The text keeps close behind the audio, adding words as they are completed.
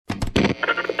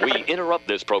We interrupt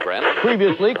this program.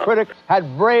 Previously, critics had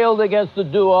railed against the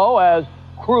duo as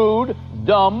crude,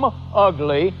 dumb,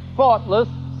 ugly, thoughtless,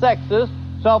 sexist,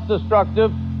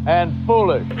 self-destructive, and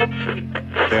foolish.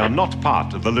 They are not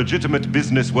part of the legitimate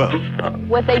business world.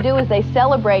 What they do is they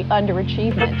celebrate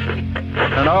underachievement.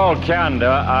 In all candor,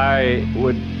 I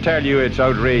would tell you it's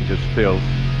outrageous filth.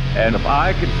 And if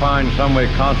I could find some way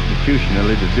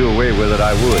constitutionally to do away with it,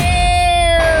 I would.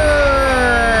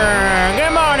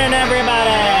 Good morning, everybody.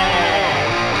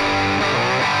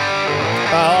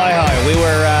 Hi. We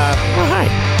were, hi.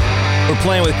 We're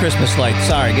playing with Christmas lights.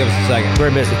 Sorry, give us a second.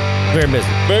 Very busy.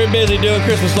 Very busy doing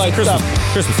Christmas light stuff.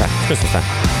 Christmas time.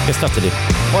 Good stuff to do.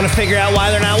 Want to figure out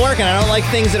why they're not working. I don't like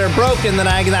things that are broken that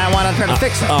I want to try to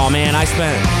fix them. Oh, man, I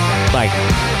spent like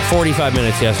 45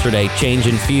 minutes yesterday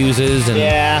changing fuses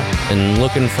and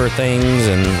looking for things.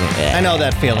 And I know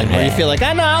that feeling where you feel like,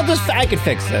 I could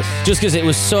fix this. Just because it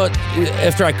was so,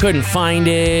 after I couldn't find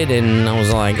it, and I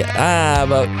was like,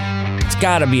 but it's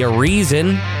got to be a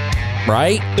reason,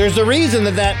 right? There's a reason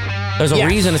There's a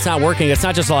reason it's not working. It's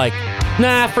not just like,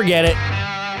 nah, forget it.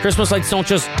 Christmas lights don't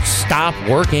just stop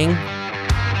working.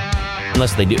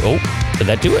 Unless they do. Oh, did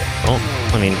that do it? Oh,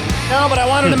 I mean. No, but I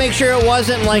wanted to make sure it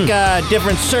wasn't like a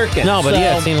different circuit. No, but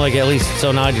yeah, it seemed like at least,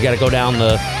 so now you got to go down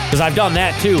because I've done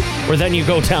that too, where then you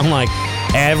go down like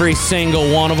every single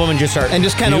one of them and just start. And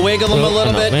just kind of wiggle them a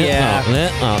little bit? Yeah.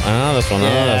 This one,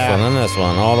 and this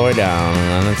one, all the way down.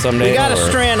 And then someday we got a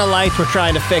strand of lights we're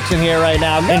trying to fix in here right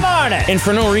now. Good morning. And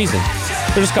for no reason.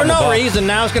 For no reason.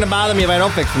 Now it's going to bother me if I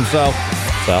don't fix them, so.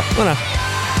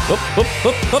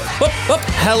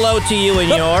 Hello to you and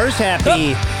yours.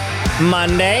 Happy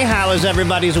Monday. How was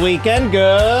everybody's weekend?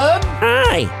 Good?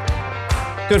 Hi.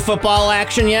 Good football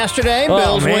action yesterday.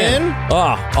 Bills win.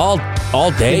 Oh,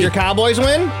 all day. Did your Cowboys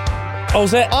win? Oh,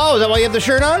 is that why you have the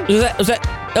shirt on?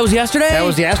 That was yesterday? That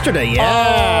was yesterday, yeah.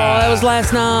 Oh, that was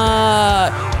last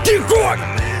night.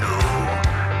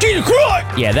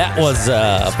 Yeah, that was,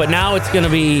 but now it's going to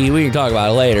be, we can talk about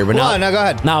it later, but no, go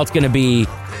ahead. Now it's going to be,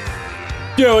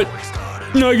 do it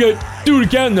Do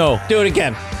it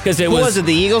again. Because was it,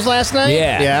 the Eagles last night?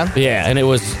 Yeah, and it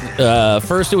was,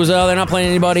 first it was, they're not playing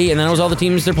anybody, and then it was all the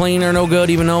teams they're playing are no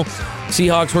good, even though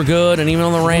Seahawks were good, and even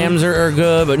though the Rams are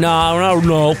good, but no, they're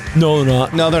not. No, they're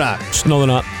not. No, they're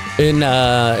not. And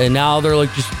now they're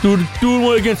like, just do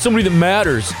it against somebody that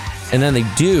matters. And then they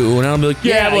do, and I'll be like,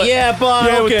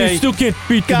 but okay. They still can't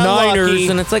beat the Niners. Lucky.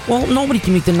 And it's like, well, nobody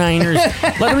can beat the Niners.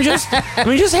 Let them just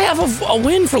have a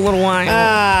win for a little while.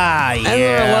 Yeah. A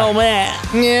little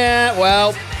bit. Yeah,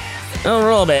 well. A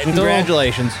little bit.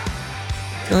 Congratulations.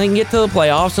 Until they can get to the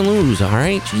playoffs and lose, all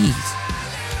right? Jeez.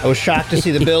 I was shocked to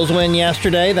see the Bills win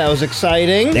yesterday. That was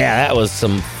exciting. Yeah, that was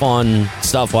some fun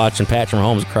stuff watching Patrick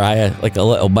Mahomes cry like a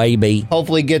little baby.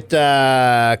 Hopefully get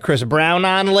Chris Brown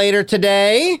on later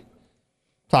today.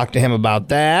 Talk to him about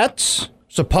that.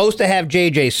 Supposed to have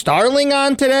J.J. Starling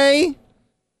on today.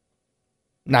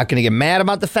 Not going to get mad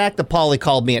about the fact that Paulie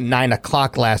called me at 9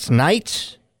 o'clock last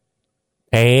night.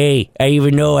 Hey,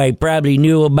 even though I probably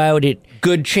knew about it.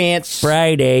 Good chance.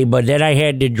 Friday, but then I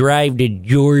had to drive to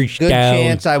Georgetown. Good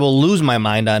chance I will lose my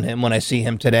mind on him when I see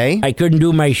him today. I couldn't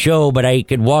do my show, but I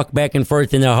could walk back and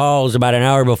forth in the halls about an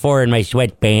hour before in my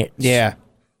sweatpants. Yeah.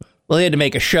 Well, he had to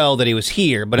make a show that he was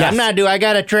here, but yes. I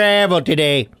got to travel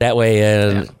today. That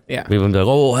way, people would be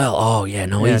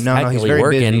like, he's very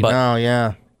working, busy. but no,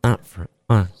 yeah. Not for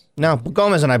us. No,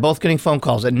 Gomez and I both getting phone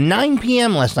calls at 9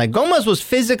 p.m. last night. Gomez was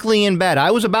physically in bed.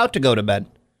 I was about to go to bed.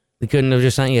 They couldn't have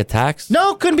just sent you a text?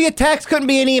 No, couldn't be a text, couldn't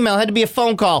be an email. It had to be a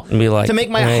phone call and be like, to make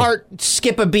my heart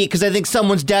skip a beat because I think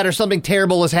someone's dead or something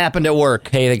terrible has happened at work.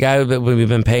 Hey, the guy that we've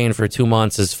been paying for 2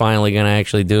 months is finally going to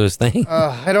actually do his thing.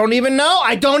 I don't even know.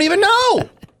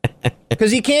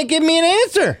 Because he can't give me an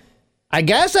answer. I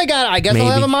guess Maybe. I'll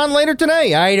have him on later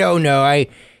today. I don't know.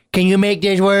 Can you make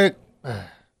this work?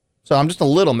 So I'm just a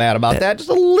little mad about that. Just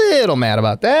a little mad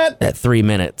about that. That 3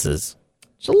 minutes is...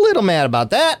 Just a little mad about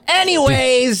that.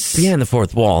 Anyways. Behind the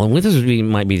fourth wall. And this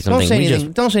might be something Don't say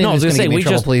anything that's going to get me in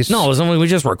trouble, please. No, we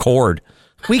just record.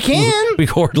 We can.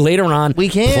 Record later on. We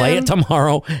can. Play it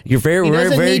tomorrow. You're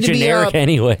very generic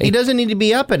anyway. He doesn't need to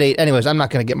be up at 8. Anyways, I'm not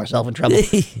going to get myself in trouble.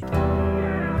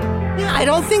 I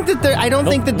don't think that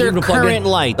they're current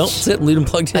lights. Don't sit, leave them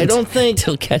plugged in. I don't think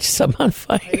till catch some on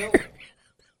fire.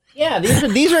 Yeah,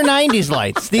 these are 90s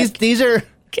lights. These are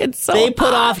they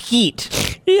put off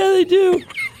heat. Yeah, they do.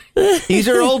 These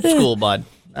are old school, bud.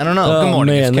 I don't know. Good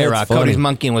morning, it's K-Rock. Cody's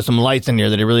monkeying with some lights in here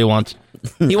that he really wants.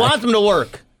 He wants them to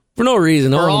work. For no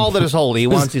reason. For all that is holy, he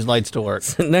wants these lights to work.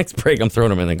 Next break, I'm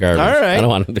throwing them in the garbage. All right. I don't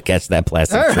want him to catch that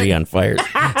plastic tree on fire.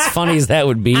 As funny as that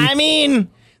would be. I mean...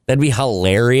 That'd be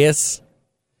hilarious.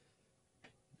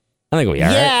 I think we are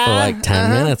right for like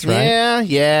 10 minutes, right?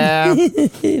 Yeah.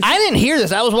 I didn't hear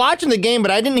this. I was watching the game,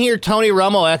 but I didn't hear Tony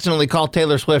Romo accidentally call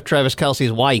Taylor Swift Travis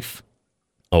Kelce's wife.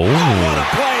 Oh. What a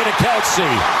play to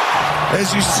Kelce.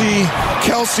 As you see,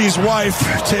 Kelsey's wife,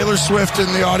 Taylor Swift, in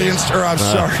the audience, or I'm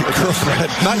sorry,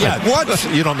 girlfriend. Not yet.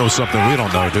 What? You don't know something we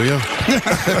don't know, do you?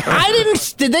 I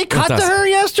didn't. Did they cut to her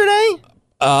yesterday?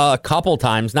 A couple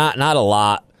times, not a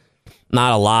lot.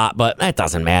 Not a lot, but that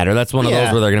doesn't matter. That's one of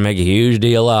those where they're going to make a huge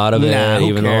deal out of it,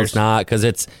 even though it's not, because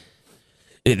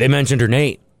they mentioned her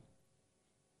name.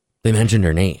 They mentioned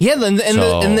her name. Yeah, and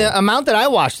the amount that I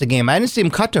watched the game, I didn't see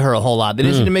him cut to her a whole lot. They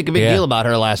didn't seem to make a big deal about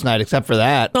her last night, except for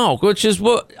that. No, which is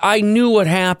what I knew would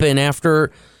happen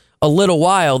after a little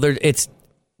while. It's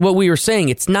what we were saying.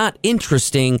 It's not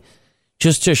interesting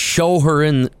just to show her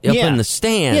in the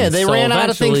stands. Yeah, they ran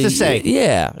out of things to say.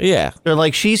 Yeah. They're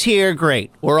like, she's here, great.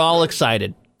 We're all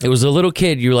excited. It was a little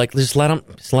kid. You're like, just let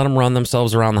them run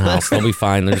themselves around the house. They'll be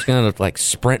fine. They're just gonna like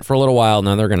sprint for a little while, and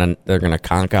then they're gonna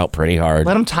conk out pretty hard.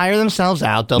 Let them tire themselves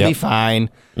out. They'll be fine.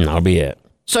 And that'll be it.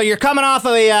 So you're coming off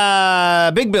of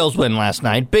a big Bills win last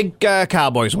night, big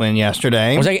Cowboys win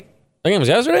yesterday. Was that game was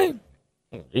yesterday?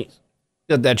 Oh, jeez.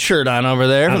 Got that shirt on over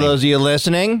there for those of you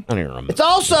listening. I don't even remember. It's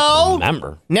also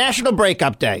National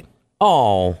Breakup Day.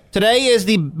 Oh. Today is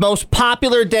the most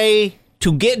popular day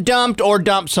to get dumped or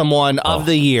dump someone of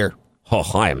the year. Oh,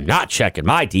 I am not checking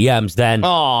my DMs then.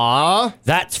 Aww.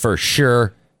 That's for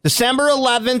sure. December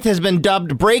 11th has been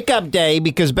dubbed Breakup Day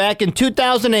because back in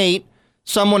 2008,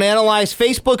 someone analyzed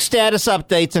Facebook status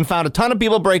updates and found a ton of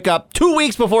people break up 2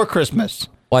 weeks before Christmas.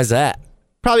 Why is that?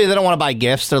 Probably they don't want to buy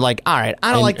gifts. They're like, all right,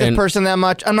 I don't like this person that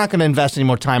much. I'm not going to invest any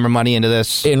more time or money into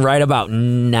this. And right about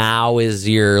now is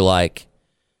your, like...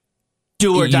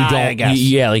 do or die, I guess.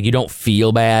 Like you don't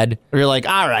feel bad. Or you're like,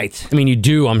 all right. I mean, you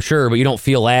do, I'm sure, but you don't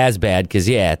feel as bad because,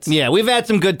 Yeah, we've had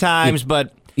some good times,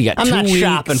 but I'm not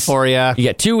shopping for you. You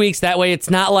got 2 weeks. That way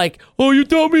it's not like, oh, you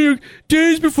told me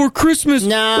days before Christmas.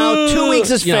 No, 2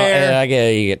 weeks is fair.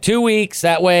 You get 2 weeks.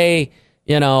 That way,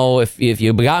 if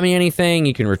you got me anything,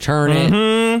 you can return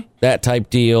it. That type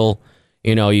deal.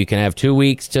 You can have 2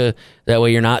 weeks to. That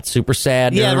way, you're not super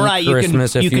sad. Yeah, right.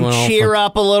 Christmas, you can cheer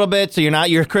up a little bit, so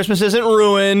your Christmas isn't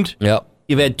ruined. Yep.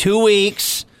 You've had 2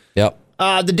 weeks. Yep.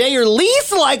 The day you're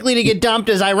least likely to get dumped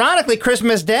is ironically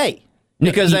Christmas Day,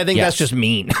 because I think that's just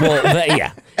mean. Well,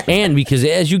 yeah, and because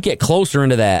as you get closer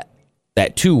into that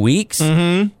 2 weeks,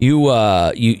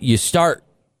 you start.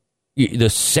 The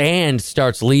sand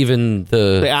starts leaving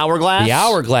the hourglass. The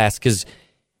hourglass, because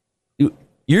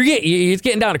it's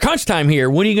getting down to crunch time here.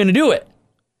 When are you going to do it?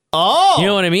 Oh, you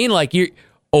know what I mean? Like you're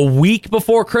a week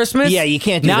before Christmas. Yeah, you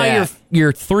can't do that. Now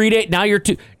you're 3 days. Now you're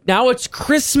 2. Now it's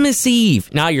Christmas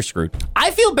Eve. Now you're screwed.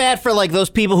 I feel bad for like those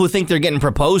people who think they're getting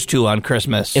proposed to on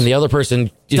Christmas, and the other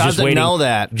person doesn't know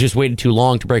that. Just waited too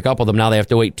long to break up with them. Now they have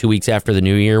to wait 2 weeks after the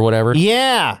New Year or whatever.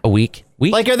 Yeah, a week.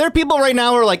 Like, are there people right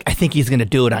now who are like, I think he's going to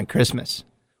do it on Christmas?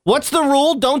 What's the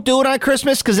rule? Don't do it on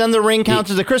Christmas, because then the ring counts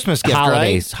as a Christmas gift,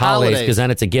 Holidays, because then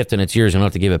it's a gift and it's yours. You don't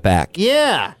have to give it back.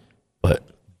 Yeah. But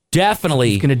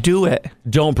definitely going to do it.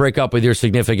 Don't break up with your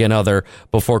significant other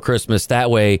before Christmas. That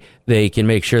way they can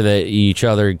make sure that each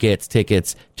other gets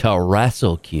tickets to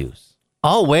Wrestle Cuse.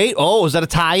 Oh, wait. Oh, is that a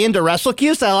tie-in to Wrestle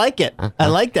Cuse? I like it. I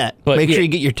like that. But make sure you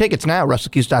get your tickets now at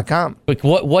WrestleCuse.com. But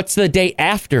what's the day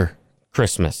after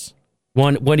Christmas?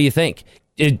 What do you think?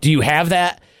 Do you have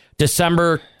that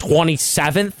December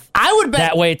 27th? I would bet.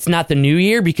 That way it's not the New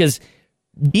Year, because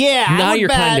now you're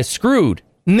kind of screwed.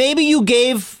 Maybe you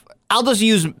gave, I'll just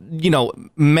use,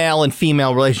 male and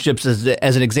female relationships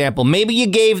as an example. Maybe you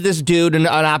gave this dude an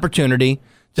opportunity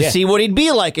to see what he'd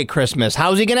be like at Christmas.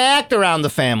 How's he going to act around the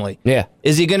family? Yeah.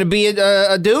 Is he going to be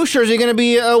a douche, or is he going to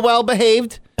be a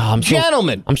well-behaved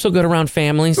gentleman? I'm so good around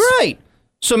families. Right.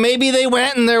 So maybe they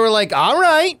went and they were like, all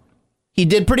right, he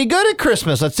did pretty good at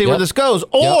Christmas. Let's see where this goes.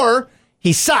 Or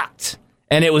he sucked,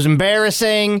 and it was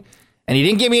embarrassing, and he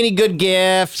didn't give me any good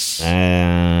gifts.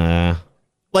 I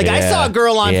saw a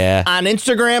girl on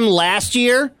Instagram last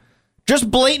year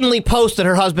just blatantly post that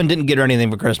her husband didn't get her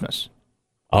anything for Christmas.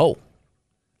 Oh.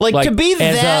 Like to be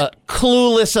that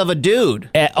clueless of a dude.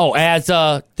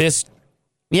 This...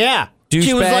 Yeah.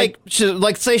 She was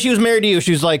like, say she was married to you.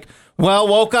 She was like, well,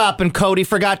 woke up and Cody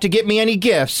forgot to get me any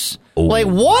gifts. Ooh. Like,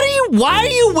 why are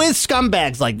you with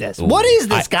scumbags like this? Ooh. What is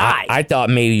this guy? I thought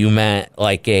maybe you meant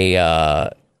like you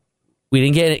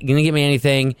didn't get me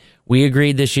anything. We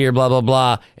agreed this year, blah, blah,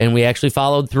 blah. And we actually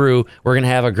followed through. We're going to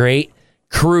have a great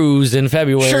cruise in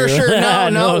February. Sure.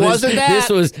 No, it wasn't that.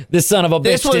 This son of a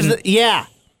bitch. Yeah.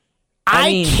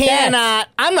 I cannot.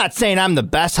 I'm not saying I'm the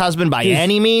best husband by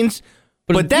any means,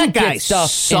 But that guy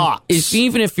sucks.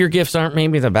 Even if your gifts aren't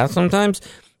maybe the best sometimes,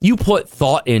 you put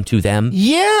thought into them.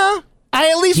 Yeah. I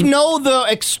at least know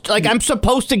I'm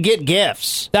supposed to get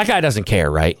gifts. That guy doesn't care,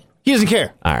 right? He doesn't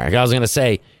care. All right. I was going to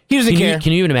say. He doesn't care.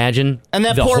 Can you even imagine? And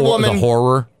that poor woman. The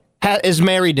horror. Is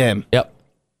married to him. Yep.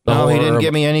 No, he didn't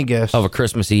give me any gifts. Of a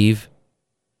Christmas Eve.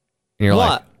 And you're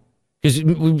what?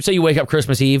 Because say you wake up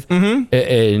Christmas Eve mm-hmm.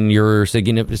 and your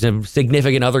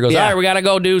significant other goes, all right, we got to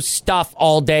go do stuff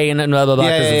all day and then blah, blah, blah,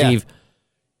 Christmas Eve.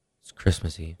 It's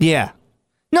Christmas Eve. Yeah.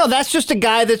 No, that's just a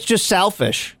guy that's just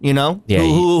selfish, you know? Yeah,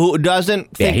 who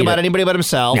doesn't think about anybody but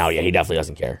himself. No, yeah, he definitely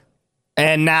doesn't care.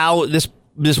 And now this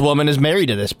woman is married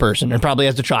to this person and probably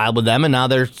has a child with them, and now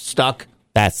they're stuck.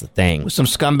 That's the thing. Some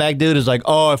scumbag dude is like,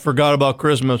 oh, I forgot about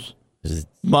Christmas.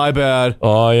 My bad.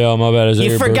 Oh, yeah, my bad.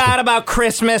 You forgot about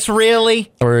Christmas,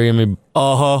 really? Or you give me...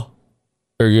 Uh-huh.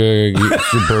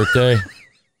 It's your birthday?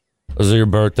 Was it your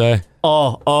birthday?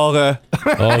 Oh, okay.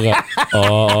 Okay.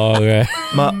 Oh, okay.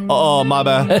 My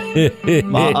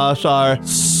bad. Sorry.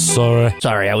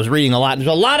 Sorry, I was reading a lot. There's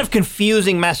a lot of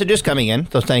confusing messages coming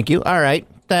in, so thank you. All right.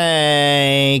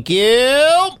 Thank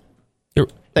you.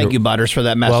 Thank you, Butters, for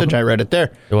that message. Welcome. I read it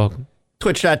there. You're welcome.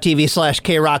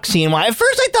 Twitch.tv/KRockCNY. At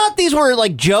first, I thought these were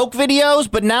like joke videos,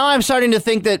 but now I'm starting to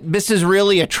think that this is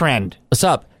really a trend. What's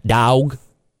up, dog?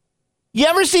 You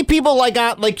ever see people like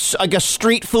a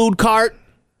street food cart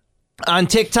on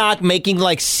TikTok making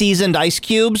like seasoned ice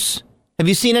cubes? Have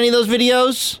you seen any of those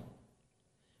videos?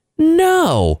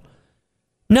 No,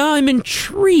 I'm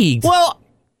intrigued. Well,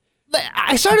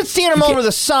 I started seeing them over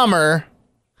the summer.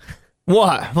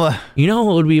 What? You know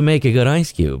what would make a good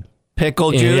ice cube?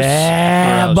 Pickle juice?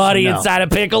 Yeah, buddy, inside of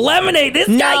pickle lemonade. This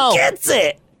guy gets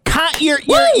it.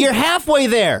 You're halfway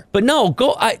there. But no,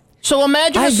 So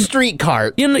imagine a street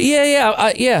cart.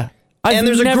 Yeah. And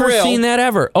there's never a grill. seen that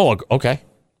ever. Oh, okay.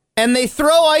 And they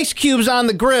throw ice cubes on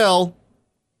the grill,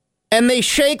 and they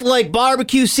shake like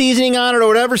barbecue seasoning on it or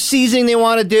whatever seasoning they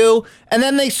want to do, and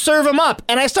then they serve them up.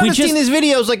 And I started seeing these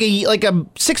videos like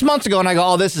 6 months ago, and I go,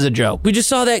 oh, this is a joke. We just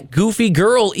saw that goofy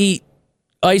girl eat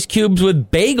ice cubes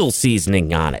with bagel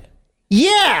seasoning on it.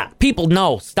 Yeah. People,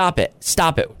 no, stop it.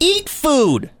 Eat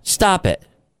food. Stop it.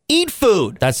 Eat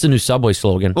food. That's the new Subway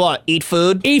slogan. What? Eat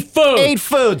food? Eat food. Eat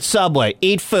food, Subway.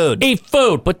 Eat food. Eat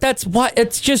food. But that's what,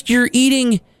 it's just you're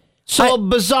eating. So a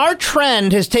bizarre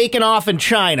trend has taken off in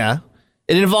China.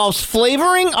 It involves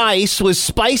flavoring ice with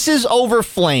spices over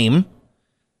flame.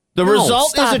 The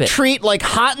result is a treat like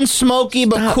hot and smoky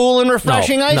but cool and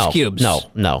refreshing ice cubes.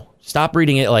 No. Stop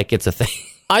reading it like it's a thing.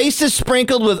 Ice is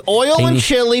sprinkled with oil and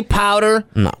chili powder,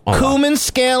 cumin,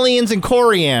 scallions, and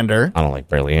coriander. I don't like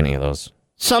barely any of those.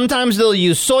 Sometimes they'll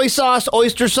use soy sauce,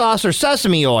 oyster sauce, or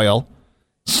sesame oil.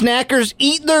 Snackers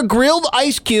eat their grilled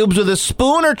ice cubes with a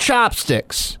spoon or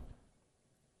chopsticks.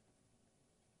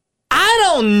 I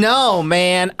don't know,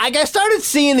 man. I started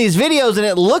seeing these videos and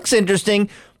it looks interesting,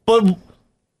 but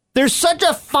there's such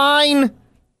a fine,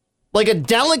 like a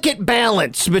delicate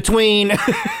balance between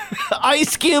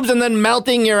ice cubes and then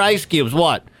melting your ice cubes.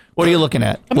 What? What are you looking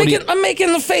at? I'm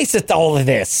making the face at all of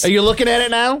this. Are you looking at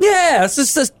it now? Yeah, it's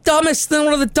just the dumbest thing,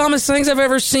 one of the dumbest things I've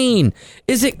ever seen.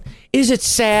 Is it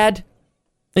sad?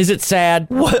 Is it sad?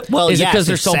 What? Well, is it because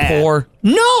they're so poor?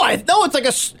 No, it's like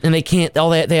a... And they can't,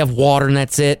 they have water and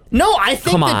that's it? No, I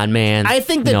think Come on, man. I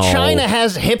think that China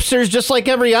has hipsters just like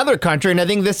every other country, and I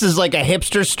think this is like a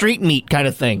hipster street meat kind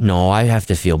of thing. No, I have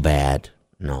to feel bad.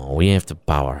 No, we have to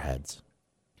bow our heads.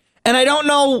 And I don't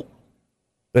know...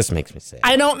 This makes me sick.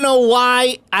 I don't know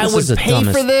why I would pay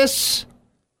for this.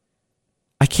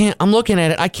 I can't, I'm looking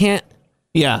at it, I can't...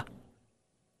 Yeah.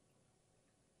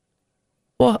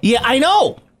 Well, yeah, I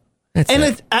know.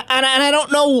 And I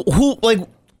don't know who, like... I'm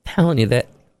telling you,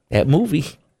 that movie.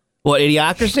 What,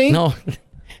 Idiocracy? No.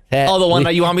 The one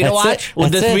that you want me to watch?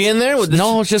 Would this be in there?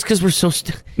 No, it's just because we're so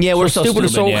stupid. Yeah, we're so stupid. We're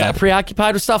so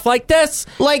preoccupied with stuff like this.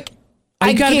 Like,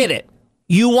 I get it.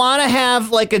 You want to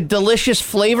have, like, a delicious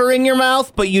flavor in your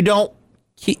mouth, but you don't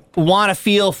want to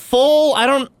feel full?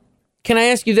 Can I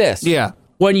ask you this? Yeah.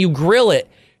 When you grill it,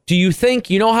 do you think,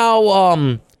 you know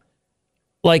how,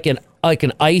 like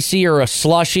an icy or a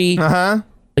slushy,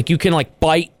 like you can not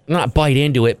bite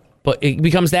into it, but it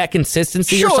becomes that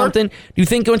consistency or something? Do you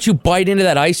think once you bite into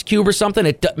that ice cube or something,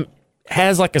 it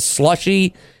has like a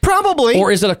slushy? Probably.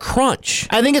 Or is it a crunch?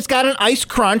 I think it's got an ice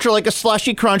crunch or like a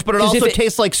slushy crunch, but it also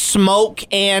tastes like smoke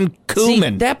and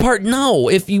cumin. See, that part, no.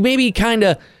 If you maybe kind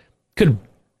of could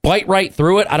bite right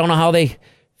through it, I don't know how they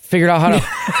figured out how to...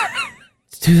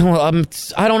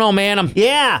 I don't know, man.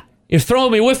 Yeah. you're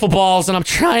throwing me wiffle balls, and I'm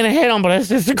trying to hit them, but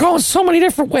they're going so many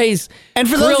different ways. And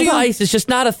for those of you, ice is just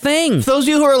not a thing. For those of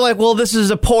you who are like, well, this is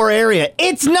a poor area.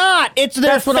 It's not. It's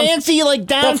their fancy, like,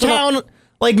 downtown,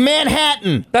 like,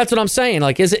 Manhattan. That's what I'm saying.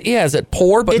 Like, is it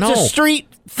poor? But it's a street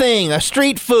thing, a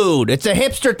street food. It's a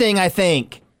hipster thing, I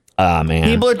think. Ah, man.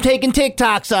 People are taking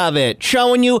TikToks of it,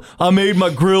 showing you, I made my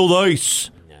grilled ice.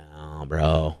 No,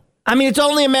 bro. I mean, it's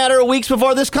only a matter of weeks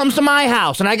before this comes to my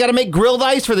house, and I got to make grilled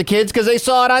ice for the kids because they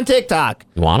saw it on TikTok.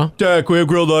 You wanna? Dad, we have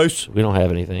grilled ice. We don't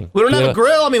have anything. We don't have a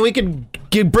grill. I mean, we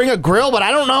could bring a grill, but I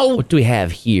don't know. What do we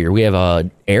have here? We have a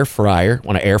air fryer.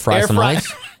 Want to air fry some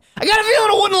ice? I got a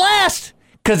feeling it wouldn't last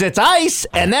because it's ice,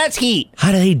 and that's heat.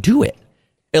 How do they do it?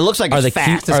 It looks like it's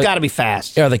fast. It's got to be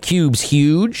fast. Are the cubes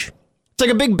huge? It's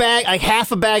like a big bag, like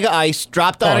half a bag of ice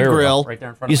dropped on a grill. Right there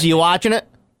in front you of see you watching it?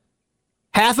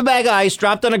 Half a bag of ice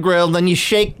dropped on a grill, then you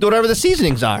shake whatever the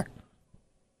seasonings are.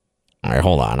 All right,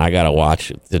 hold on. I got to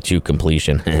watch the to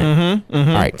completion. All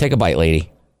right, take a bite, lady.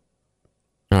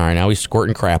 All right, now he's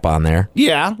squirting crap on there.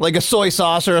 Yeah, like a soy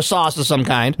sauce or a sauce of some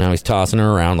kind. Now he's tossing her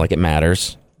around like it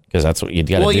matters. Because that's what you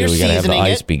got to do. You got to have the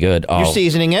ice be good. Oh, you're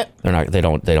seasoning it. They're not. They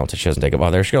don't. She doesn't take it. Oh,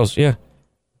 there she goes. Yeah.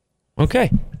 Okay.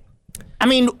 I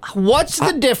mean, what's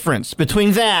the difference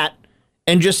between that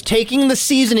and just taking the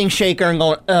seasoning shaker and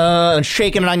going and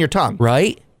shaking it on your tongue?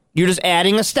 Right. You're just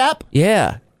adding a step.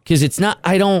 Yeah. Because it's not.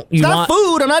 It's not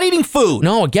food. I'm not eating food.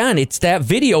 No. Again, it's that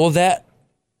video of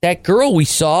that girl we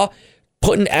saw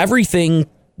putting everything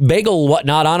bagel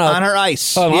whatnot on her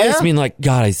ice. Ice. I mean, like,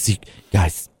 guys, you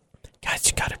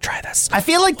got to try this. I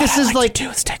feel like this is like to do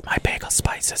is take my bagel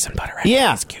spices and butter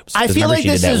ice cubes. I feel like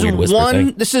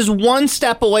this is one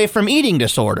step away from eating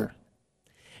disorder.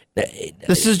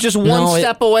 This is just one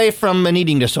step away from an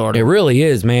eating disorder. It really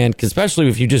is, man. 'Cause especially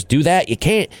if you just do that, you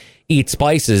can't eat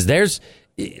spices. There's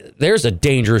a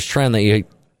dangerous trend that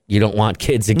you don't want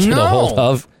kids to get a hold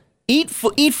of. Eat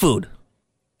food.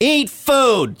 Eat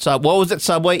food. So what was it?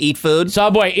 Subway. Eat food.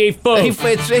 Subway. Eat food. It's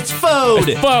food.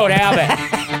 It's food. Have it.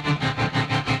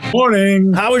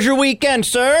 Morning. How was your weekend,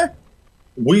 sir?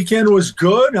 Weekend was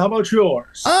good. How about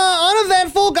yours?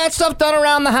 Uneventful. Got stuff done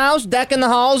around the house, decking the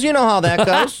halls. You know how that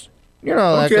goes.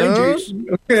 That goes.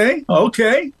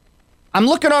 Okay. I'm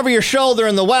looking over your shoulder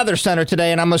in the weather center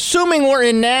today, and I'm assuming we're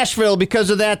in Nashville because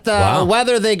of that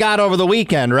weather they got over the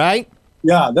weekend, right?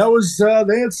 Yeah, that was,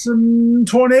 they had some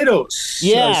tornadoes.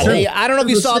 Yeah, I don't know if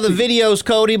you saw the videos,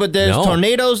 Cody, but there's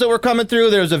tornadoes that were coming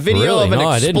through. There's a video of an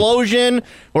explosion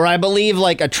where I believe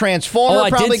like a transformer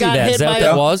probably got hit by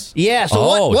that was? Yeah,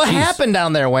 so what happened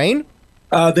down there, Wayne?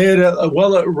 They had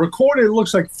recorded, it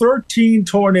looks like 13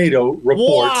 tornado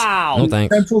reports in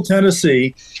central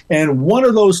Tennessee, and one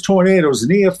of those tornadoes, an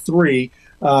EF3,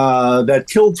 that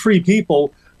killed 3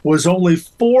 people, was only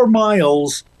 4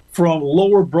 miles from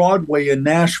Lower Broadway in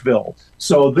Nashville.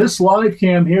 So this live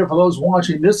cam here, for those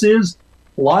watching, this is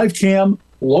live cam,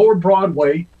 Lower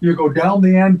Broadway. You go down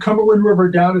the end, Cumberland River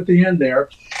down at the end there,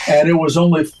 and it was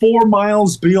only 4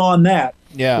 miles beyond that.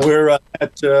 Yeah, where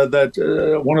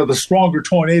that one of the stronger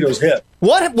tornadoes hit.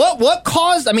 What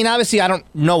caused? I mean, obviously, I don't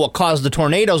know what caused the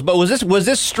tornadoes, but was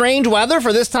this strange weather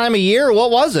for this time of year, or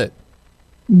what was it?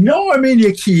 No, I mean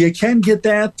you can get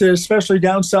that, especially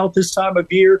down south this time of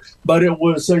year. But it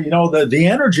was the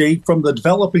energy from the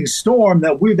developing storm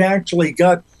that we've actually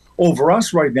got over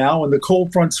us right now, and the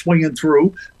cold front swinging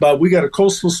through. But we got a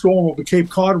coastal storm over Cape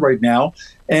Cod right now.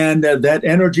 And that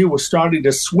energy was starting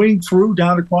to swing through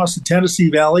down across the Tennessee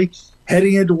Valley,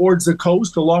 heading in towards the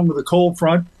coast along with the cold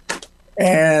front.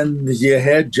 And you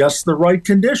had just the right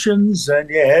conditions, and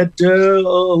you had a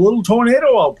little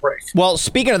tornado outbreak. Well,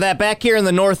 speaking of that, back here in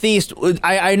the Northeast,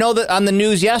 I know that on the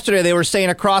news yesterday they were saying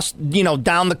across,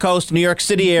 down the coast, New York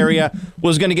City area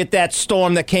was going to get that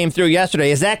storm that came through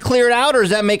yesterday. Is that cleared out, or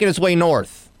is that making its way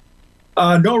north?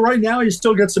 No, right now you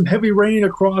still get some heavy rain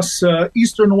across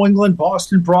eastern New England,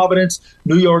 Boston, Providence,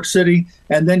 New York City,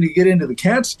 and then you get into the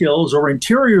Catskills or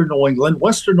interior New England,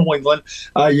 western New England,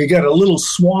 you get a little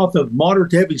swath of moderate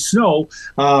to heavy snow.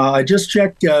 I just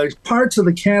checked parts of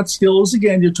the Catskills.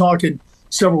 Again, you're talking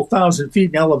several thousand feet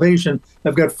in elevation.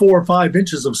 I've got 4 or 5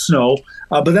 inches of snow,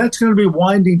 but that's going to be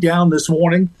winding down this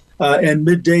morning and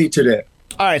midday today.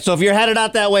 All right, so if you're headed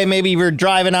out that way, maybe you're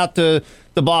driving out to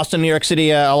the Boston, New York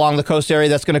City, along the coast area,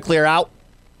 that's going to clear out?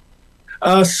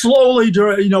 Slowly,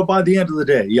 by the end of the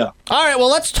day, yeah. All right, well,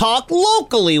 let's talk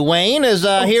locally, Wayne, as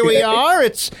here we are.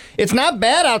 It's not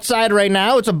bad outside right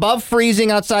now. It's above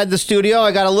freezing outside the studio.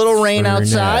 I got a little rain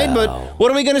outside, but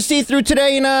what are we going to see through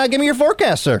today? And give me your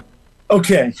forecast, sir.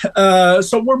 Okay,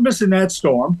 so we're missing that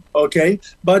storm, okay?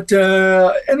 But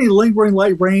any lingering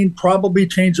light rain probably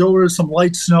change over to some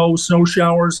light snow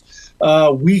showers.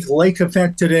 Weak lake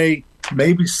effect today.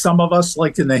 Maybe some of us,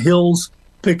 like in the hills,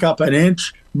 pick up an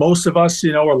inch. Most of us,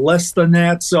 are less than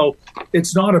that, so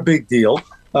it's not a big deal.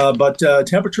 But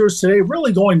temperatures today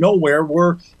really going nowhere.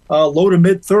 We're low to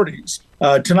mid-30s.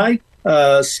 Tonight,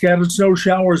 scattered snow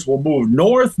showers will move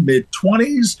north,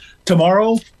 mid-20s.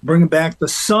 Tomorrow, bringing back the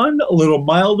sun, a little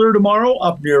milder tomorrow,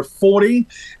 up near 40.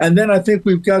 And then I think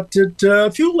we've got a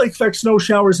few lake effect snow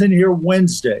showers in here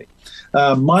Wednesday.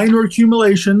 Minor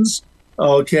accumulations,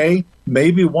 okay,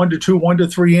 maybe 1 to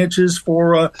 3 inches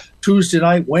for Tuesday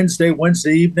night, Wednesday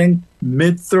evening,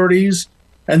 mid-30s.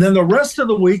 And then the rest of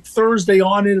the week, Thursday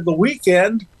on into the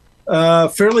weekend,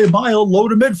 fairly mild, low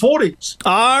to mid-40s.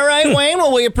 All right, Wayne.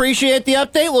 Well, we appreciate the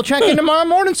update. We'll check in tomorrow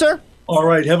morning, sir. All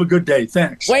right. Have a good day.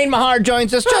 Thanks. Wayne Mahar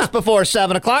joins us just before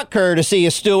 7 o'clock, courtesy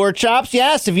of Stewart Chops.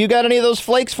 Yes, if you got any of those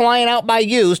flakes flying out by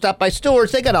you, stop by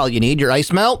Stewart's. They got all you need. Your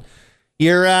ice melt,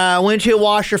 your windshield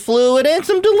washer fluid, and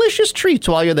some delicious treats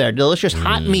while you're there. Delicious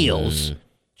hot meals.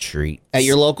 Treats. At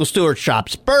your local Stewart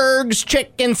Chops. Burgers,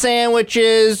 chicken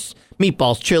sandwiches,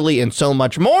 meatballs, chili, and so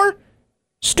much more.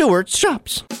 Stewart's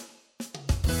Shops.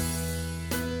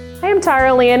 Hi, I'm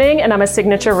Tara Lanning, and I'm a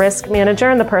Signature Risk Manager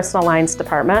in the Personal Lines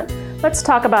Department. Let's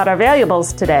talk about our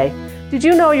valuables today. Did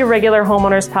you know your regular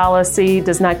homeowner's policy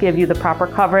does not give you the proper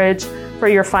coverage for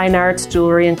your fine arts,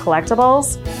 jewelry, and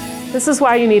collectibles? This is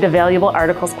why you need a valuable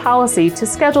articles policy to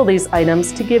schedule these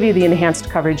items to give you the enhanced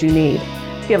coverage you need.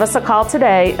 Give us a call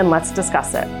today and let's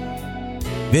discuss it.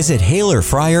 Visit Haler,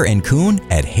 Fryer & Kuhn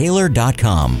at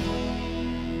haler.com.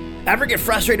 Ever get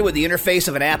frustrated with the interface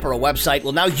of an app or a website?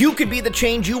 Well, now you could be the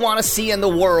change you want to see in the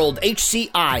world.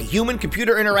 HCI, Human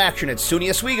Computer Interaction at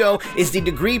SUNY Oswego, is the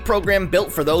degree program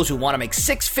built for those who want to make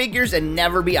six figures and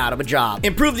never be out of a job.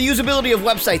 Improve the usability of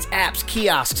websites, apps,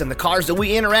 kiosks, and the cars that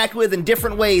we interact with in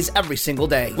different ways every single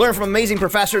day. Learn from amazing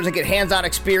professors and get hands-on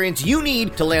experience you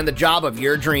need to land the job of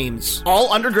your dreams.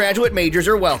 All undergraduate majors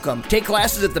are welcome. Take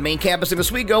classes at the main campus in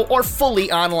Oswego or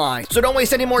fully online. So don't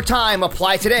waste any more time.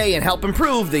 Apply today and help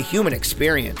improve the human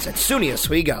experience at SUNY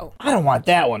Oswego. I don't want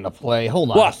that one to play.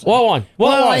 Hold on. What one?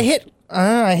 Well, I hit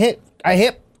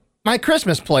my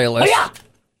Christmas playlist. Oh, yeah.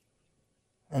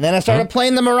 And then I started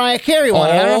playing the Mariah Carey one.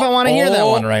 I don't know if I want to hear that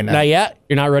one right now. Not yet?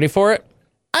 You're not ready for it?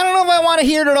 I don't know if I want to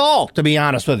hear it at all, to be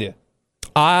honest with you.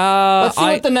 Let's see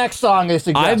what the next song is.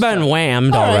 I've been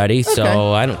whammed already,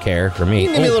 so I don't care for me.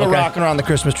 Give me a little rocking around the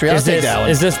Christmas tree. Is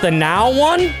this the Now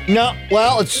one? No.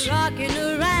 Well,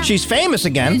 she's famous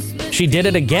again. She did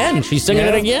it again. She's singing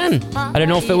it again. I don't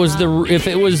know if it was the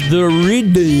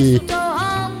redo.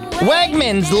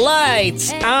 Wegmans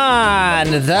Lights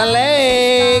on the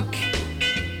Lake.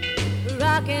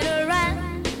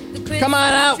 Come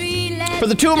on out for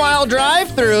the 2-mile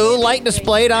drive-through. Light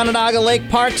displayed Onondaga Lake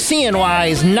Park,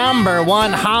 CNY's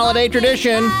 #1 holiday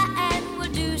tradition.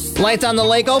 Lights on the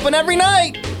Lake open every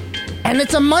night, and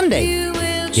it's a Monday.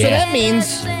 So that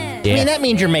means, that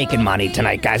means you're making money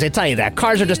tonight, guys. I tell you that.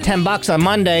 Cars are just $10 on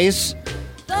Mondays.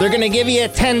 They're going to give you a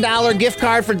 $10 gift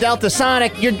card for Delta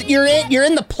Sonic. You're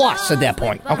in the plus at that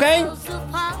point, okay?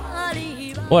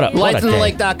 What up?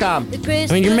 LightsontheLake.com. I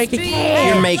mean, you're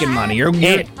making money.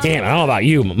 Damn, I don't know about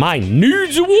you. Mine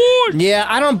needs a award. Yeah,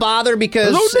 I don't bother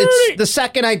because it's the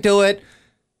second I do it,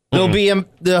 there'll be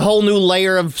the whole new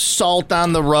layer of salt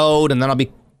on the road, and then I'll be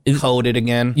coated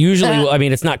again. Usually, I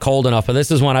mean, it's not cold enough, but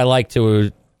this is when I like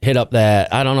to hit up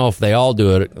that. I don't know if they all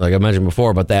do it, like I mentioned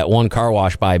before, but that one car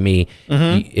wash by me,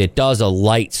 it does a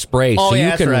light spray, so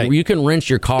you can rinse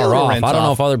your car off. I don't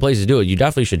know if other places do it. You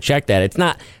definitely should check that. It's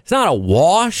not a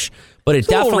wash, but it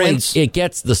definitely it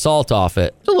gets the salt off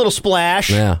it. It's a little splash.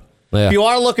 Yeah. If you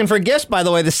are looking for gifts, by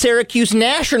the way, the Syracuse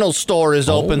National Store is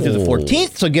open through the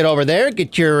 14th, so get over there.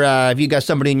 Get your, if you got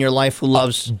somebody in your life who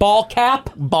loves ball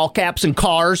caps and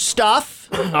cars stuff.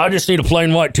 I just need a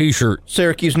plain white T-shirt.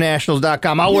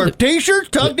 SyracuseNationals.com. I'll wear T-shirts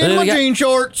tucked in my jean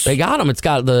shorts. They got them. It's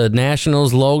got the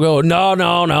Nationals logo.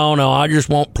 No. I just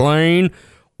want plain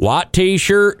white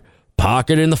T-shirt,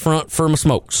 pocket in the front for my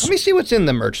smokes. Let me see what's in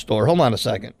the merch store. Hold on a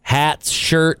second. Hats,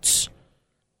 shirts.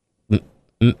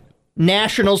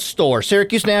 National Store,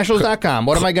 SyracuseNationals.com.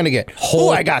 What am I going to get?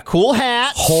 I got cool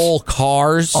hats. Whole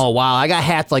cars. Oh, wow. I got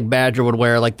hats like Badger would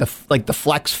wear, like the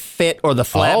flex fit or the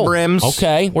flat brims.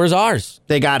 Okay. Where's ours?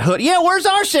 They got hood. Yeah, where's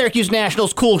our Syracuse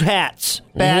Nationals cool hats?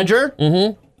 Badger?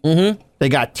 They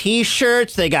got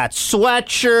T-shirts. They got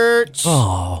sweatshirts.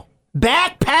 Oh.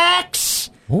 Backpacks.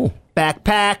 Ooh.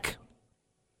 Backpack.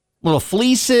 Little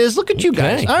fleeces. Look at you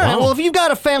guys. All right. Well, if you've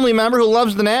got a family member who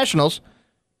loves the Nationals,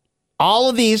 all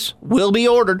of these will be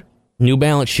ordered New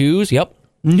Balance shoes, yep.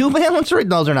 New Balance,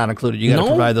 those are not included. You got to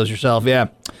provide those yourself. You got to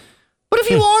provide those yourself, yeah. But if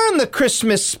you are in the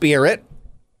Christmas spirit,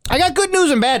 I got good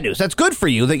news and bad news. That's good for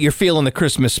you that you're feeling the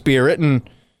Christmas spirit and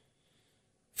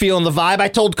feeling the vibe. I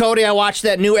told Cody I watched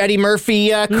that new Eddie Murphy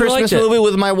Christmas movie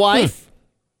with my wife.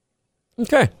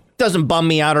 Okay. Doesn't bum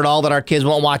me out at all that our kids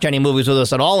won't watch any movies with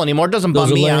us at all anymore. Doesn't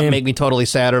bum me out and make me totally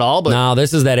sad at all. But no,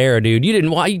 this is that era, dude. You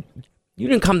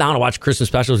didn't come down to watch Christmas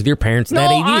specials with your parents in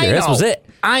that age either. This was it.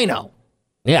 I know.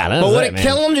 Yeah, but would it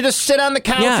kill them to just sit on the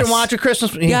couch and watch a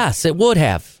Christmas? Yes, it would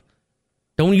have.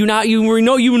 Don't you not? You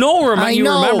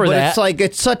remember but that. It's like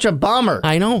it's such a bummer.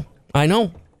 I know.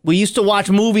 We used to watch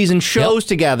movies and shows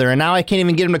together, and now I can't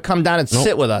even get them to come down and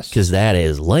sit with us. Because that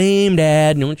is lame,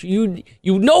 Dad. Don't you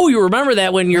remember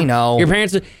that when your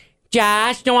parents said,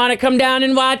 Josh, don't want to come down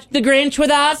and watch The Grinch with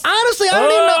us? Honestly,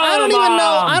 I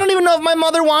don't even know if my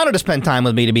mother wanted to spend time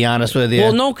with me, to be honest with you.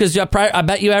 Well, no, because I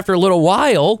bet you after a little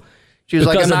while, she was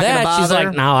like, I'm not going to bother. She's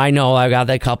like, no, I know. I've got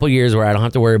that couple years where I don't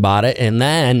have to worry about it. And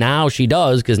then now she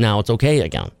does because now it's okay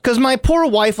again. Because my poor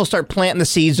wife will start planting the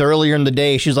seeds earlier in the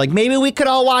day. She's like, maybe we could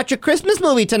all watch a Christmas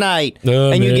movie tonight.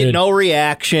 And you get no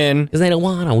reaction. Because they don't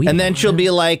want to. And then she'll be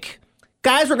like,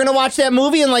 guys, we're going to watch that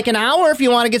movie in like an hour. If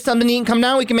you want to get something to eat and come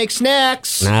down, we can make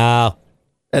snacks. No.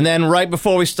 And then right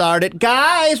before we started,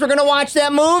 guys, we're going to watch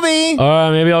that movie. All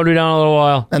right, maybe I'll do down a little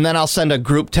while. And then I'll send a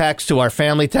group text to our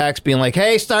family text being like,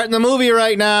 hey, starting the movie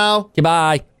right now.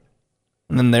 Goodbye.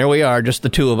 And then there we are, just the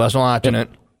two of us watching it.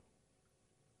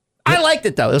 I liked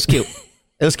it, though. It was cute.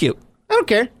 I don't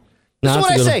care. That's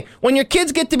what I say. When your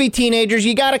kids get to be teenagers,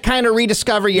 you got to kind of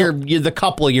rediscover the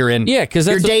couple you're in. Yeah, because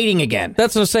you're dating again.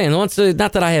 That's what I'm saying.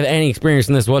 Not that I have any experience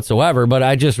in this whatsoever, but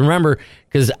I just remember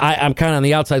because I'm kind of on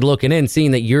the outside looking in,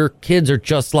 seeing that your kids are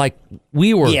just like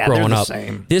we were growing up.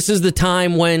 Same. This is the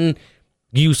time when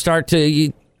you start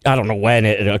to. I don't know when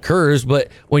it occurs, but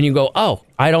when you go,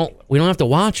 we don't have to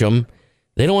watch them.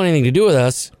 They don't want anything to do with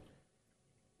us.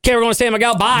 Okay, we're going to San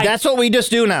Miguel. Bye. That's what we just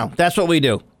do now. That's what we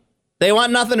do. They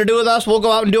want nothing to do with us. We'll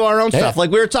go out and do our own stuff.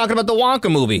 Like we were talking about the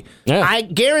Wonka movie. Yeah. I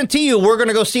guarantee you we're going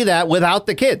to go see that without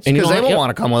the kids because they won't want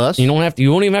to come with us. You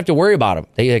won't even have to worry about them.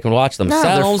 They can watch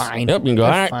themselves. They're fine. Yep, you can go, all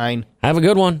right, fine. Have a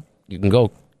good one. You can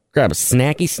go grab a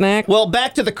snacky snack. Well,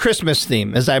 back to the Christmas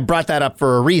theme, as I brought that up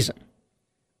for a reason.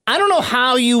 I don't know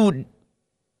how you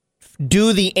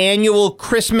do the annual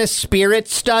Christmas spirit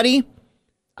study.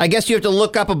 I guess you have to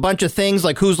look up a bunch of things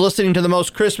like who's listening to the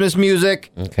most Christmas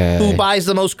music, who buys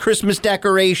the most Christmas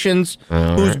decorations,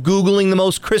 who's Googling the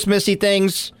most Christmassy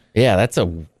things. Yeah,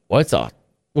 what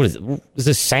is it? Is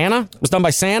this Santa? It was done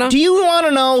by Santa? Do you want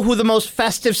to know who the most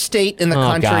festive state in the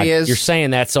country is? You're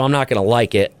saying that, so I'm not going to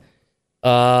like it.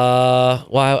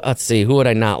 Well, let's see. Who would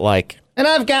I not like? And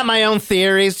I've got my own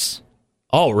theories.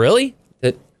 Oh, really?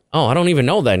 I don't even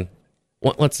know then.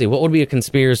 Let's see. What would be a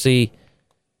conspiracy?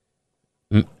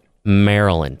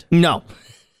 Maryland. No.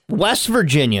 West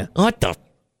Virginia. What the?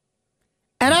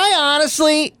 And I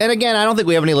honestly, and again, I don't think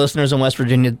we have any listeners in West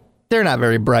Virginia. They're not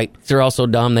very bright. They're all so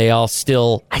dumb. They all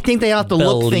still I think they have to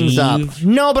look things up.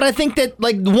 No, but I think that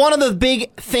like one of the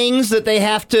big things that they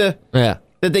have to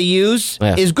that they use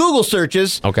is Google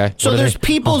searches. Okay. So there's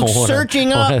people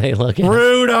searching up what are they looking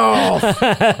Rudolph.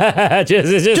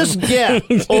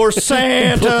 Or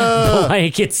Santa.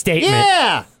 Blanket statement.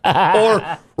 Yeah.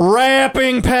 Or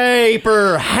wrapping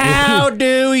paper. How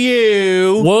do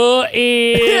you? What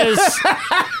is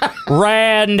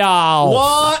Randolph?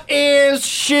 What is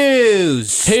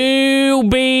shoes? To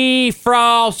be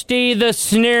Frosty the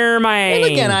Snowman.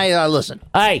 And again, I listen.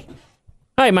 Hey,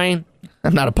 man.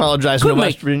 I'm not apologizing to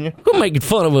West Virginia. Quit making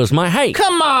fun of us, man. Hey.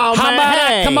 Come on, How man. about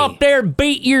I come up there and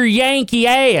beat your Yankee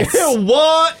ass?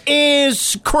 What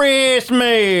is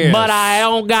Christmas? But I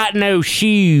don't got no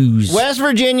shoes. West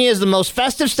Virginia is the most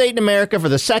festive state in America for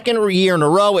the second year in a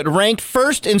row. It ranked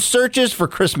first in searches for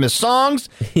Christmas songs,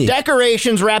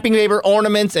 decorations, wrapping paper,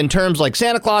 ornaments, and terms like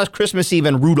Santa Claus, Christmas Eve,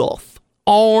 and Rudolph.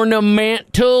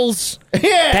 Ornamentals?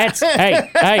 Yeah. That's,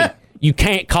 hey. You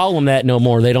can't call them that no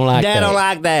more. They don't like that. They don't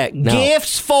like that. No.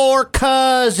 Gifts for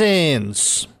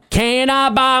cousins. Can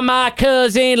I buy my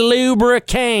cousin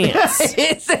lubricants?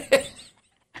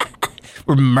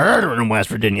 We're murdering West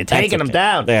Virginia, taking them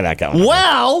down. They're not going.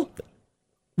 Well,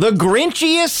 the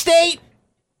Grinchiest state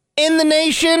in the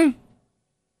nation,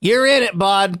 you're in it,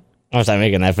 bud. I'm not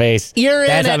making that face.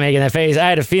 That's not making that face. I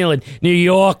had a feeling, New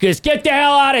Yorkers, get the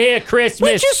hell out of here,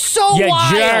 Christmas. Which is so you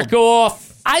wild. Jerk off.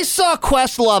 I saw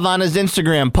Questlove on his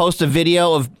Instagram post a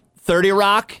video of 30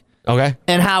 Rock. Okay.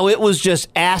 And how it was just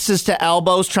asses to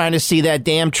elbows trying to see that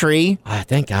damn tree.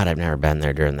 Thank God I've never been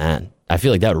there during that. I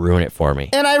feel like that would ruin it for me.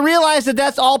 And I realize that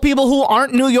that's all people who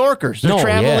aren't New Yorkers. They're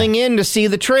traveling in to see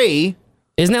the tree.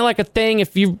 Isn't that like a thing?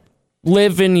 If you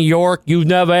live in New York, you've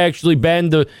never actually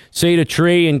been to see the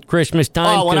tree in Christmas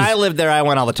time? Oh, when I lived there, I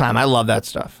went all the time. I love that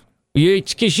stuff.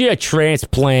 It's because you're a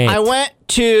transplant. I went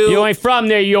to... You ain't from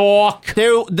New York.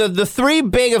 The three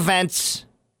big events.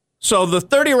 So the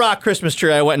 30 Rock Christmas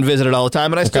tree, I went and visited all the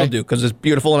time, and I still do because it's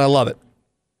beautiful and I love it.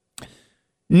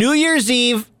 New Year's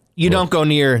Eve, you don't go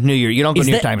near New Year. You don't go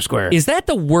near Times Square. Is that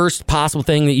the worst possible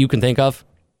thing that you can think of?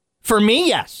 For me,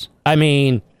 yes. I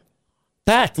mean,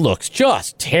 that looks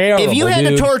just terrible. If you had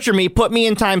to torture me, put me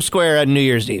in Times Square on New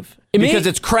Year's Eve. Because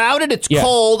it's crowded, it's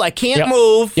cold, I can't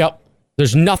move. Yep.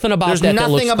 There's nothing about There's that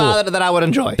nothing that looks about cool. it that I would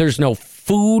enjoy. There's no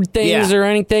food things or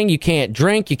anything. You can't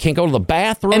drink. You can't go to the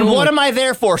bathroom. And what am I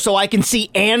there for? So I can see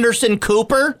Anderson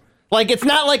Cooper? Like, it's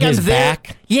not like His I'm there.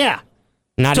 back? Yeah.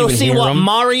 Not to even see hear what him?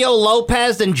 Mario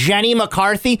Lopez and Jenny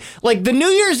McCarthy. Like, the New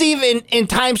Year's Eve in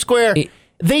Times Square,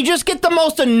 they just get the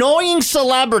most annoying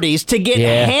celebrities to get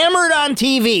hammered on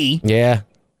TV. Yeah.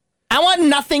 I want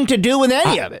nothing to do with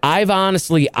any of it.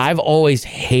 I've always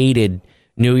hated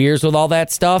New Year's with all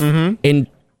that stuff. And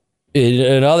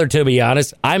to be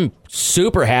honest, I'm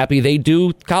super happy they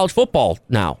do college football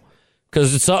now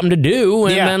because it's something to do.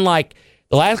 And then, like,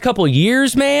 the last couple of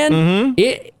years, man,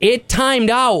 it timed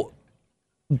out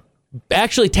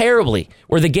actually terribly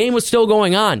where the game was still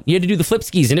going on. You had to do the flip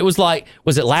skis, and it was like,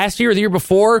 was it last year or the year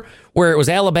before where it was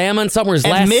Alabama and somewhere was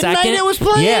last midnight second? It was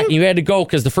playing? Yeah, you had to go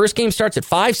because the first game starts at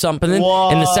 5-something, and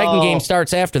the second game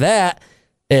starts after that.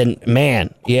 And,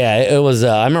 man, it was,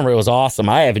 I remember it was awesome.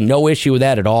 I have no issue with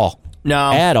that at all.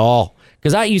 No. At all.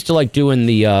 Because I used to like doing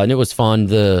and it was fun,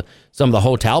 some of the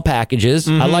hotel packages.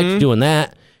 I liked doing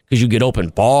that because you get open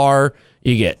bar,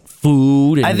 you get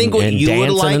food and, I think what you dancing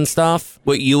would like, and stuff.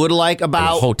 What you would like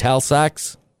about hotel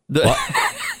sex.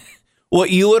 What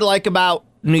you would like about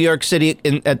New York City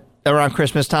around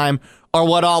Christmas time are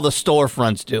what all the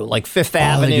storefronts do, like Fifth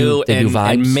Avenue they do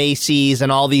and Macy's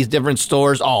and all these different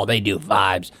stores. Oh, they do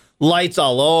vibes. Lights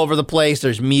all over the place.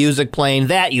 There's music playing.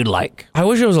 That you'd like. I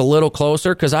wish it was a little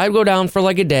closer because I'd go down for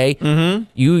like a day.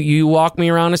 You walk me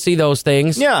around to see those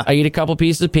things. Yeah. I eat a couple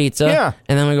pieces of pizza. Yeah.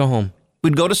 And then we go home.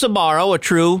 We'd go to Sbarro, a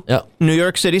true New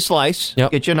York City slice.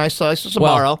 Yep. Get you a nice slice of Sbarro.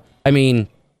 Well, I mean,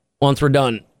 once we're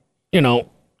done,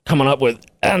 coming up with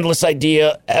endless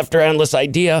idea after endless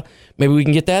idea, maybe we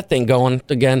can get that thing going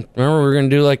again. Remember, we were going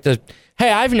to do like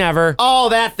hey, I've never. Oh,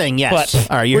 that thing, yes. But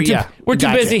all right, we're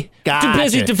too busy. Too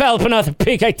busy developing other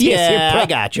big ideas here. I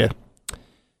gotcha.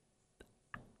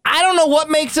 I don't know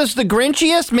what makes us the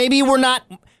Grinchiest. Maybe we're not.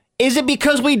 Is it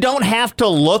because we don't have to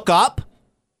look up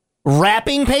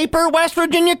wrapping paper, West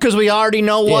Virginia, because we already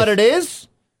know what it is?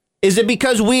 Is it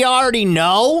because we already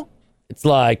know? It's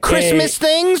like Christmas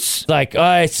things? Like,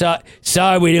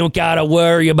 sorry, we don't got to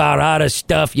worry about how to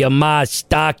stuff your mom's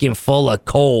stocking full of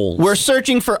coals. We're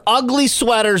searching for ugly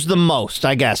sweaters the most,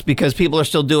 I guess, because people are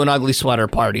still doing ugly sweater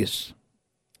parties.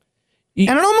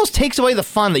 And it almost takes away the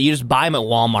fun that you just buy them at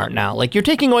Walmart now. Like, you're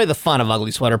taking away the fun of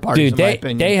ugly sweater parties, Dude, in my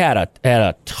opinion. They had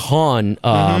a ton.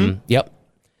 Yep.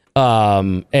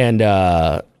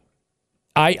 I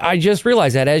just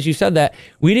realized that as you said that,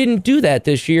 we didn't do that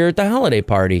this year at the holiday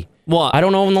party. What? I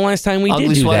don't know when the last time we ugly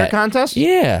did do sweater that. contest?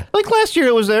 Yeah. Like last year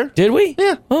it was there. Did we?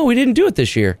 Yeah. Oh, we didn't do it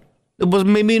this year. It was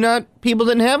maybe not, people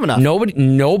didn't have enough.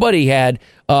 Nobody had,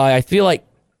 I feel like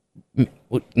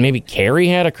maybe Carrie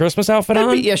had a Christmas outfit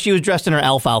on? Yeah, she was dressed in her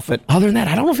elf outfit. Other than that,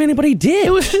 I don't know if anybody did.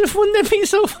 Wouldn't that be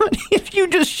so funny if you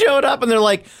just showed up and they're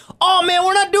like, oh man,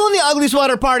 we're not doing the ugly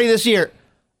sweater party this year.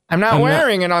 I'm not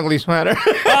wearing an ugly sweater. Look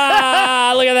at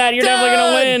that. You're definitely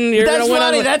going to win. That's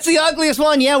funny. That's the ugliest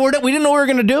one. Yeah, we didn't know we were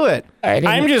going to do it.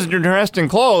 I'm just dressed in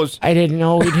clothes. I didn't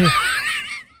know we did.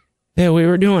 Yeah, we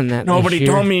were doing that. Nobody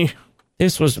told me.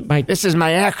 This is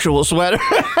my actual sweater.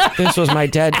 This was my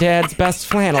dad's best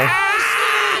flannel.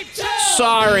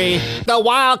 Sorry. The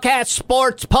Wildcat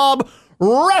Sports Pub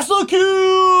Wrestle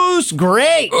Cuse.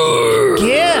 Great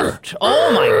gift.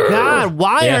 Oh my God.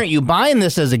 Why aren't you buying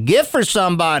this as a gift for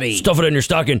somebody? Stuff it in your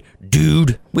stocking,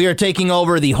 dude. We are taking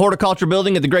over the Horticulture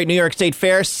Building at the Great New York State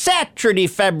Fair Saturday,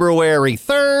 February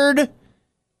 3rd.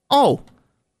 Oh,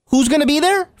 who's going to be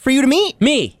there for you to meet?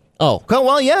 Me. Oh.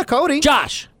 Well, yeah, Cody.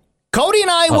 Josh. Cody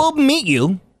and I will meet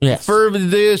you. Yes. For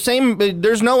the same,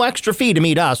 there's no extra fee to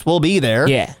meet us. We'll be there.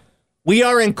 Yeah. We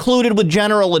are included with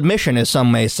general admission, as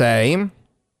some may say.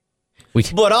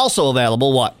 But also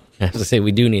available, what? I was going to say,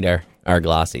 we do need our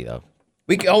glossy, though.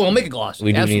 We'll make a glossy.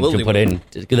 We do need to put in.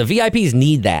 The VIPs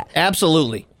need that.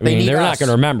 Absolutely. They're not going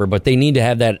to remember, but they need to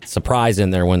have that surprise in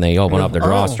there when they open up their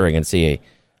drawstring and see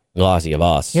Glossy of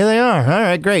us. Yeah, they are. All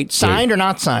right, great. Signed or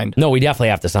not signed? No, we definitely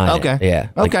have to sign it. Okay. Yeah.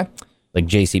 Okay. Like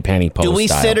JCPenney post Do we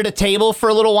style. sit at a table for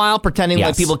a little while pretending Yes.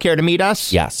 like people care to meet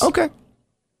us? Yes. Okay.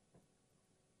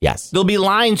 Yes. There'll be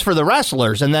lines for the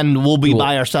wrestlers, and then we'll be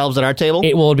by ourselves at our table?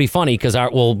 It will be funny because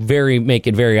we'll make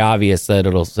it very obvious that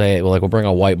it'll say, we'll bring a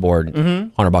whiteboard,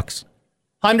 $100.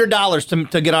 $100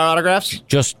 to get our autographs?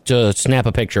 Just to snap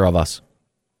a picture of us.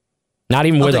 Not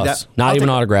even with us. Not even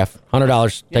autograph.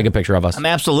 $100. Take a picture of us. I'm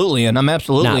absolutely in.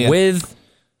 Not with.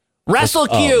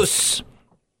 WrestleCuse.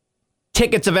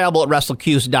 Tickets available at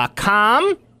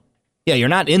WrestleCuse.com. Yeah, you're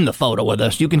not in the photo with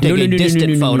us. You can take a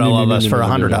distant photo of us for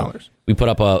 $100. We put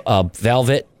up a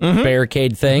velvet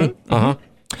barricade thing.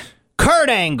 Kurt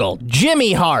Angle,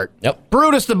 Jimmy Hart,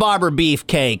 Brutus the Barber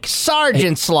Beefcake,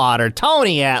 Sergeant Slaughter,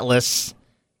 Tony Atlas,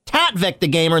 Tatvik the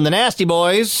Gamer, and the Nasty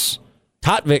Boys.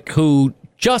 Tatvik, who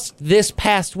just this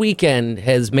past weekend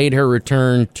has made her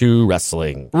return to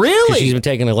wrestling. Really? She's been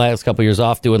taking the last couple years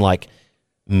off doing like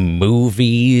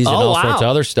movies and all sorts of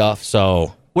other stuff.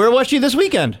 So where was she this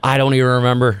weekend? I don't even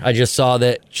remember. I just saw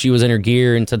that she was in her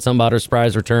gear and said something about her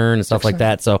surprise return and stuff like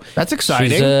that. So that's exciting.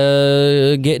 She's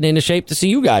getting into shape to see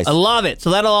you guys. I love it.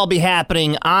 So that'll all be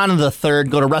happening on the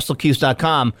 3rd. Go to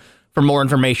WrestleCuse.com for more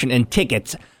information and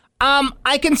tickets.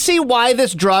 I can see why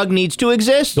this drug needs to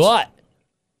exist. What?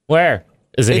 Where?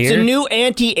 Is it It's here? a new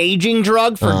anti-aging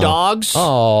drug for dogs.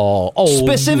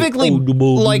 Specifically,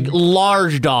 like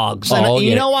large dogs. And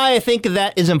you know why I think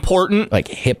that is important? Like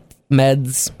hip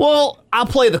meds? Well, I'll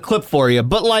play the clip for you.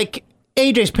 But like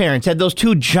AJ's parents had those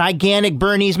 2 gigantic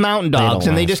Bernese Mountain Dogs,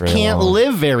 and they just can't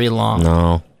live very long.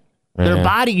 No. Their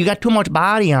body, you got too much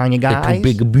body on you, guys. They're too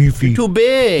big and beefy. You're too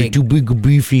big. They're too big and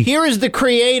beefy. Here is the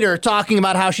creator talking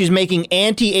about how she's making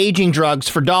anti-aging drugs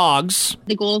for dogs.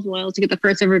 The goal of Loyal is to get the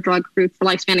first ever drug approved for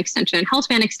lifespan extension, health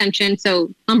span extension,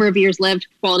 so number of years lived,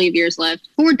 quality of years lived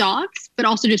for dogs, but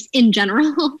also just in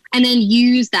general, and then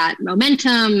use that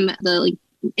momentum, the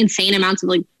insane amounts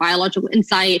of biological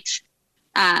insight,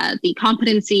 the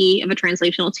competency of a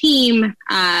translational team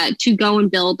to go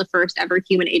and build the first ever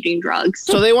human aging drugs.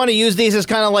 So they want to use these as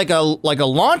kind of like a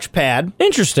launch pad.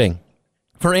 Interesting.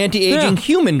 For anti-aging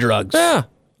human drugs. Yeah.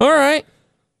 All right.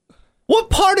 What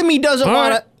part of me doesn't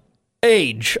want to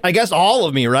age? I guess all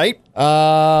of me, right?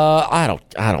 I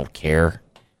don't care.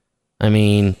 I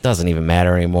mean, doesn't even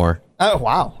matter anymore. Oh,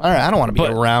 wow. All right. I don't want to be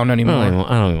around anymore. I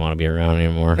don't even want to be around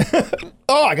anymore.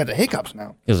 Oh, I got the hiccups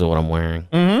now. Because of what I'm wearing.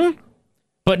 Mm-hmm.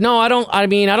 But no, I don't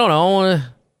know.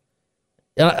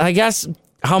 I guess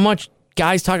how much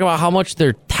guys talk about how much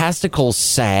their testicles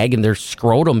sag and their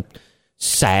scrotum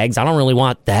sags. I don't really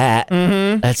want that.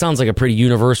 Mm-hmm. That sounds like a pretty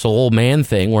universal old man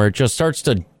thing where it just starts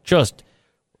to just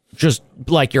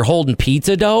like you're holding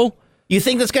pizza dough. You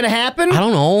think that's going to happen? I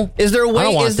don't know. Is there a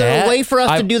way for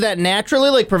us to do that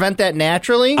naturally, like prevent that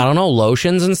naturally? I don't know.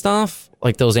 Lotions and stuff,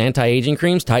 like those anti-aging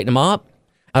creams, tighten them up.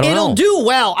 I don't know. It'll do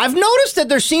well. I've noticed that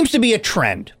there seems to be a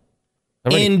trend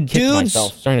in dudes.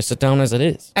 Trying to sit down as it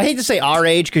is. I hate to say our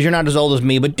age because you're not as old as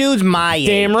me, but dudes my age.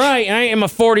 Damn right. I ain't in my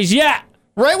 40s yet.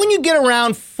 Right when you get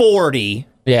around 40,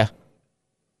 yeah,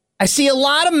 I see a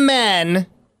lot of men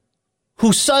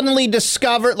who suddenly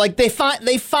discover, like they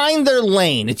find their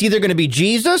lane. It's either going to be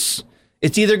Jesus,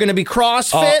 it's either going to be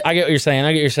CrossFit. I get what you're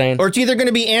saying. Or it's either going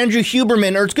to be Andrew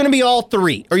Huberman, or it's going to be all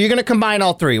three. Or you're going to combine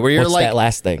all three. Where you're What's that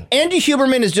last thing? Andrew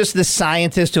Huberman is just this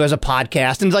scientist who has a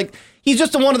podcast, and he's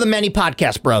just one of the many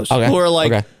podcast bros who are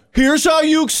like, here's how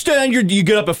you extend you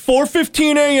get up at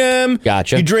 4:15 a.m.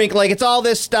 Gotcha. You drink, it's all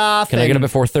this stuff. Can I get up at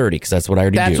 4:30? Because that's what I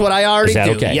already do. That's what I already do. Is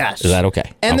that okay? Yes. Is that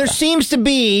okay? And there seems to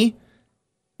be,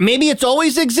 maybe it's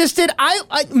always existed.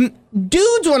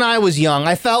 Dudes, when I was young,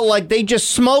 I felt like they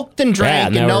just smoked and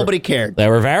drank and nobody cared. They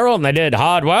were virile and they did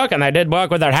hard work and they did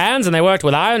work with their hands and they worked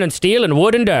with iron and steel and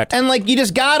wood and dirt. And you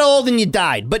just got old and you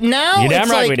died. But now You're damn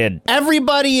it's right we did.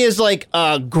 Everybody is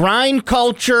grind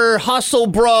culture, hustle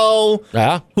bro,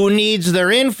 who needs their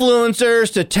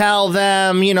influencers to tell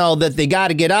them, that they got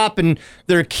to get up and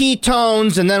their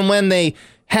ketones. And then when they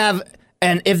have...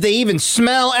 And if they even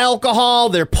smell alcohol,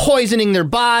 they're poisoning their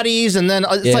bodies, and then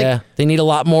it's they need a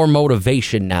lot more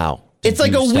motivation now. It's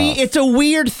it's a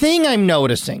weird thing I'm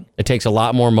noticing. It takes a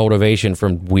lot more motivation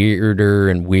from weirder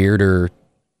and weirder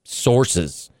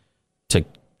sources to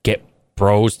get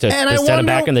bros to. Instead of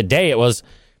back in the day, it was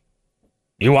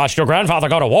you watched your grandfather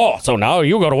go to war, so now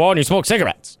you go to war and you smoke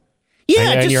cigarettes.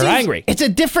 Yeah, and you're angry. It's a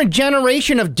different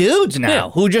generation of dudes now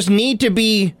who just need to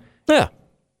be. Yeah.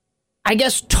 I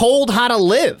guess told how to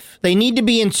live. They need to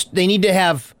be they need to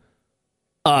have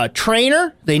a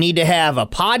trainer. They need to have a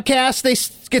podcast they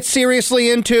get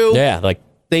seriously into. Yeah, like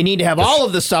They need to have all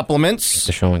of the supplements.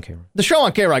 The show on K-Rock. The show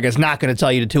on K-Rock is not going to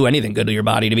tell you to do anything good to your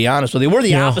body, to be honest with you. We're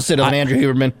the opposite of an Andrew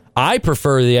Huberman. I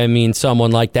prefer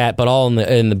someone like that, but all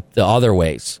in the other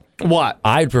ways. What?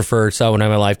 I'd prefer someone in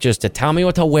my life just to tell me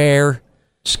what to wear.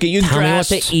 Tell me what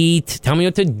to eat. Tell me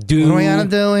what to do. What do we got to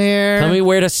do here? Tell me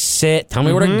where to sit. Tell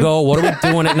me where to go. What are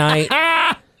we doing at night?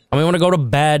 Tell me when to go to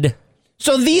bed.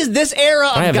 So this era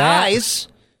of guys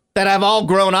that I've all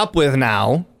grown up with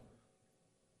now,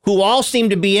 who all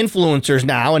seem to be influencers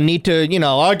now and need to,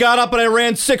 I got up and I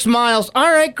ran 6 miles.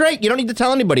 All right, great. You don't need to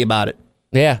tell anybody about it.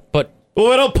 Yeah, but...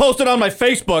 Well, I don't post it on my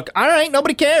Facebook. All right,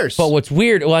 nobody cares. But what's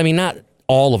weird, not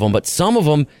all of them, but some of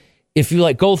them, if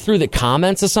you go through the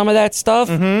comments of some of that stuff,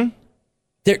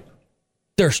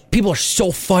 there's people are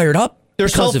so fired up. They're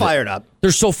so fired up.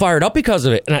 They're so fired up because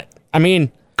of it.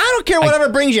 And I don't care whatever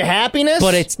brings you happiness.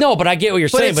 But I get what you're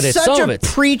saying, but it's such some of a it.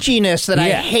 preachiness that I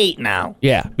hate now.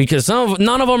 Yeah, because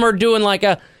none of them are doing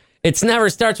it never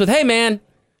starts with, hey man,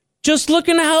 just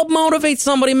looking to help motivate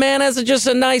somebody, man, as just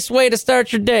a nice way to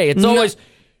start your day. It's always,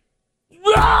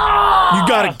 you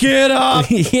gotta get up.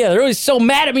 Yeah, they're always so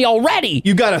mad at me already.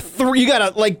 You gotta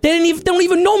they don't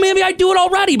even know maybe I do it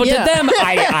already, but to them,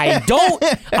 I don't.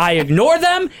 I ignore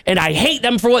them and I hate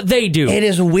them for what they do. It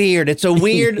is weird. It's a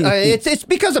weird. It's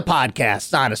because of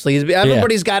podcasts. Honestly,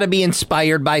 everybody's got to be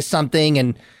inspired by something,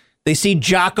 and they see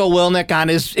Jocko Willnick on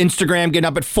his Instagram getting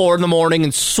up at 4 a.m.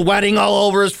 and sweating all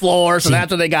over his floor. So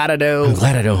that's what they got to do. I'm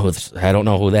glad I don't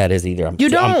know who that is either. I'm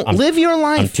live your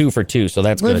life. I'm 2 for 2, so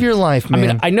that's live good. your life,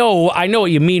 man. I know what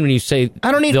you mean when you say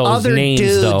I don't need those other names,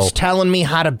 dudes though. telling me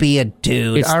how to be a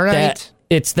dude. All right,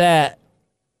 it's that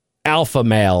alpha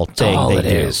male thing. All they it do.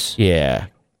 is. Yeah.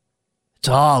 It's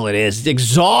all it is. It's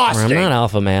exhausting. I'm not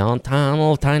alpha male. I'm a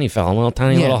little tiny fella. I'm a little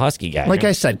tiny little husky guy. Like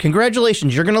I said,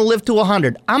 congratulations. You're going to live to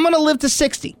 100. I'm going to live to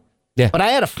 60. Yeah. But I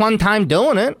had a fun time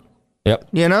doing it. Yep.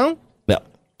 Yep.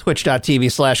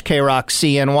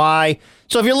 Twitch.tv/KRockCNY.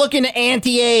 So if you're looking to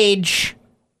anti-age,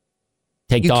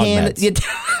 take dog meds.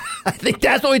 I think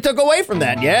that's what we took away from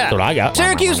that. Yeah. That's what I got.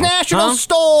 Syracuse National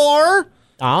Store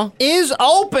is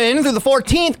open through the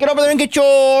 14th. Get over there and get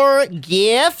your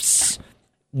gifts.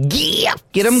 Get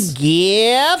them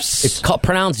gifts. It's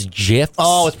pronounced GIFs.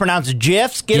 Oh, it's pronounced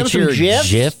GIFs. Get them some GIFs.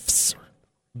 GIFs.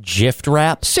 Gift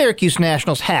wrap. Syracuse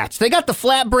Nationals hats. They got the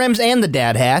flat brims and the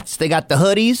dad hats. They got the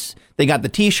hoodies. They got the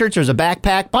T-shirts. There's a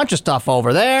backpack. Bunch of stuff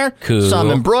over there. Cool. Some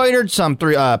embroidered, some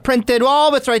printed. All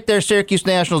of it's right there.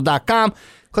 SyracuseNationals.com.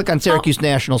 Click on Syracuse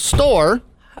National Store.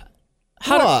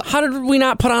 How did we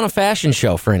not put on a fashion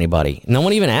show for anybody? No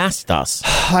one even asked us.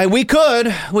 We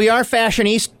could. We are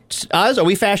fashionistas. Are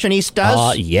we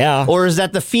fashionistas? Yeah. Or is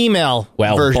that the female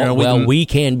version? We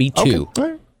can be too.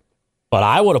 Okay. But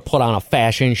I would have put on a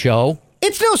fashion show.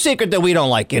 It's no secret that we don't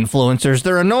like influencers.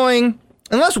 They're annoying.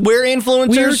 Unless we're influencers.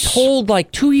 We were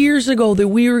told 2 years ago that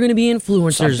we were going to be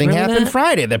influencers. Something happened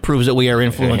Friday that proves that we are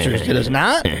influencers. It is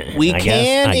not. We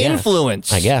can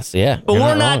influence. I guess, yeah. But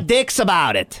we're not dicks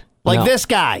about it. Like this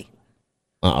guy.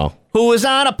 Uh-oh. Who was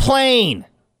on a plane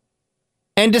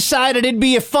and decided it'd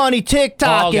be a funny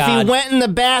TikTok if he went in the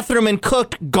bathroom and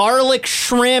cooked garlic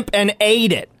shrimp and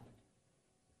ate it.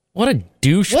 What a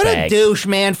douchebag. What a douche,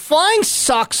 man. Flying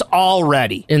sucks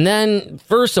already. And then,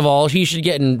 first of all, he should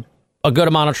get in a good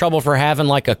amount of trouble for having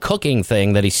a cooking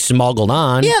thing that he smuggled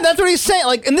on. Yeah, that's what he's saying.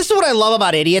 And this is what I love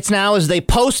about idiots now is they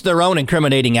post their own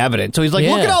incriminating evidence. So he's like,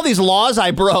 look at all these laws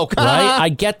I broke. Right? I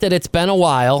get that it's been a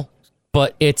while,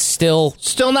 but it's still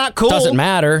not cool. Doesn't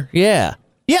matter. Yeah.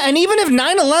 Yeah, and even if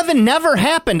 9/11 never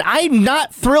happened, I'm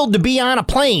not thrilled to be on a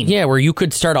plane. Yeah, where you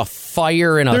could start a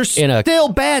fire in a still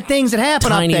bad things that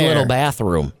happen up there. Tiny little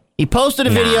bathroom. He posted a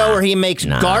video where he makes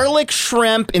garlic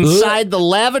shrimp inside the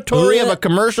lavatory of a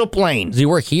commercial plane. Does he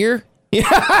work here?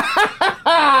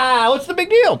 Yeah. What's the big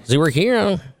deal? Does he work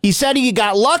here? He said he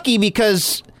got lucky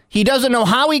because he doesn't know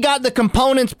how he got the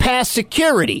components past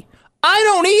security. I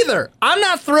don't either. I'm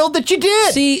not thrilled that you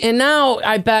did. See, and now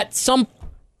I bet some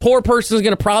poor person is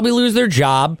going to probably lose their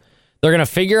job. They're going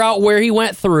to figure out where he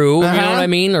went through, you know what I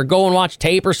mean? Or go and watch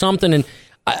tape or something, and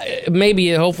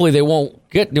hopefully they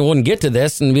wouldn't get to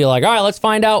this and be like, all right, let's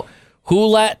find out who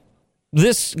let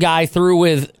this guy through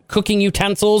with cooking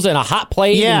utensils and a hot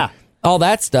plate and all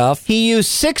that stuff. He used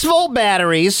 6-volt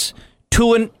batteries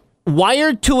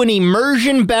wired to an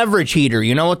immersion beverage heater.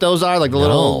 You know what those are? Like the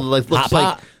little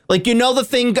Like, you know the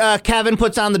thing Kevin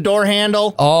puts on the door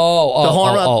handle?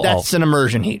 That's an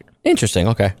immersion heater. Interesting,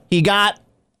 okay. It got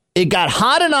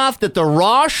hot enough that the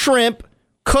raw shrimp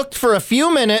cooked for a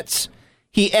few minutes.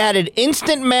 He added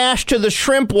instant mash to the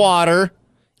shrimp water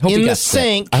in the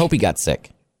sink. I hope he got sick.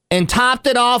 and topped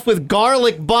it off with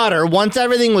garlic butter. Once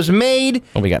everything was made,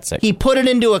 we got sick. He put it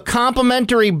into a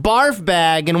complimentary barf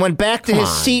bag and went back to his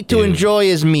seat to enjoy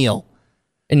his meal.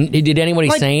 And did anybody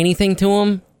say anything to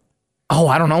him? Oh,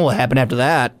 I don't know what happened after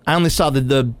that. I only saw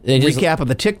the recap of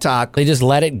the TikTok. They just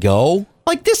let it go?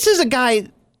 Like, this is a guy,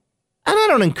 and I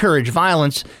don't encourage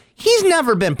violence. He's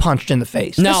never been punched in the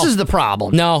face. No. This is the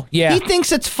problem. No, yeah. He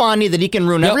thinks it's funny that he can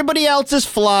ruin everybody else's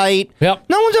flight. Yep.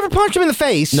 No one's ever punched him in the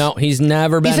face. No, he's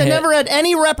never been hit. Never had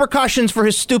any repercussions for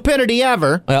his stupidity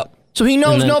ever. Yep. So he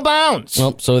knows no bounds.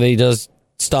 Well, so they does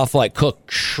stuff like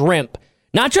cook shrimp.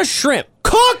 Not just shrimp.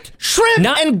 Cooked shrimp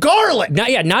and garlic.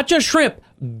 Not just shrimp.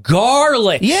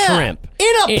 Garlic shrimp.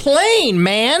 In a plane,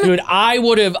 man. Dude, I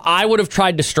would have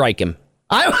tried to strike him.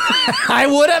 I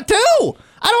would have too.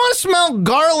 I don't want to smell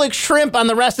garlic shrimp on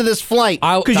the rest of this flight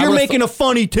because you're making a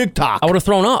funny TikTok. I would have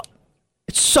thrown up.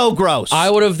 It's so gross. I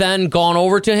would have then gone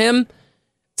over to him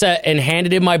and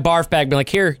handed him my barf bag. Been like,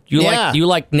 here, you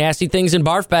like nasty things in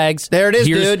barf bags. There it is,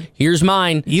 dude. Here's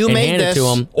mine. You and made hand this. it to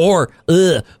him. Or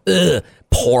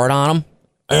pour it on him.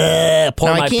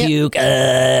 Pour my puke.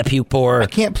 Puke pour. I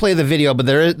can't play the video, but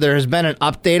there has been an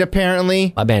update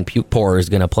apparently. My band Puke Pour is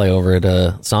going to play over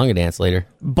at Song and Dance later.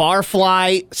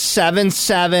 Barfly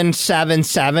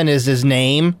 7777 is his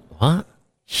name. What?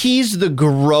 He's the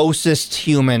grossest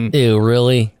human. Ew,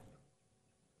 really?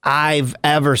 I've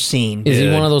ever seen. Is he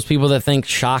one of those people that think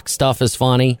shock stuff is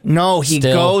funny? No, he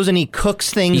goes and he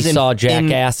cooks things. He saw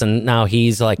Jackass and now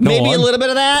he's like, maybe a little bit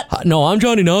of that. No, I'm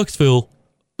Johnny Knoxville.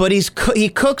 But he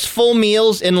cooks full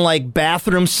meals in like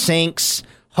bathroom sinks,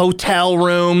 hotel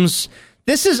rooms.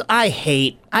 I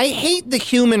hate the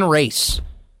human race.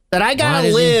 That I gotta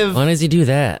live. Why does he do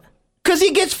that? Because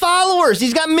he gets followers.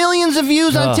 He's got millions of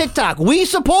views on TikTok. We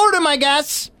support him, I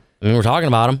guess. I mean, we're talking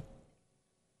about him.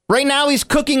 Right now he's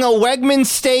cooking a Wegman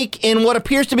steak in what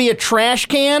appears to be a trash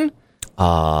can.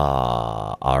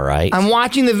 All right. I'm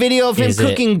watching the video of him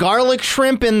cooking garlic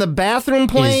shrimp in the bathroom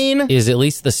plane. Is at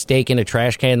least the steak in a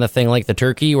trash can the thing like the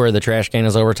turkey where the trash can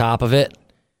is over top of it?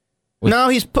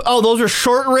 No, those are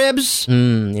short ribs.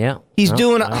 Yeah. He's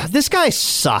doing, this guy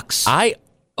sucks. And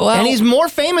he's more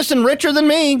famous and richer than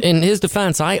me. In his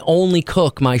defense, I only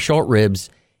cook my short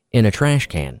ribs in a trash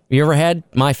can. You ever had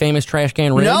my famous trash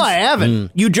can ribs? No, I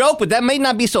haven't. You joke, but that may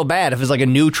not be so bad if it's like a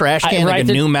new trash can, like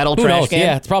a new metal trash can.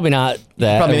 Yeah, it's probably not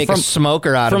that. Probably make a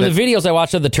smoker out of it. From the videos I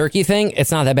watched of the turkey thing,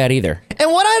 it's not that bad either. And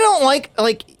what I don't like,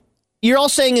 you're all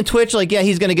saying in Twitch, like, yeah,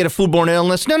 he's going to get a foodborne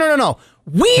illness. No.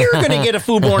 We're going to get a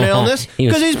foodborne illness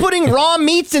because he's putting raw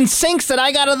meats in sinks that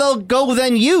I got to go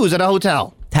then use at a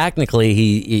hotel.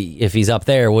 Technically, if he's up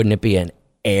there, wouldn't it be an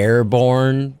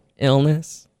airborne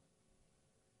illness?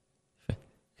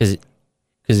 Because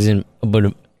he's in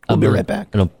we'll be right back.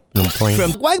 In a plane.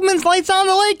 From Wegmans Lights on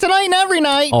the Lake tonight and every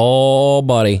night. Oh,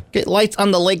 buddy. Get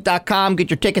lightsonthelake.com.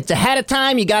 Get your tickets ahead of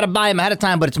time. You got to buy them ahead of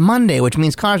time, but it's Monday, which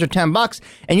means cars are $10,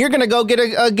 and you're going to go get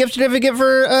a gift certificate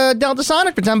for Delta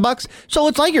Sonic for $10. So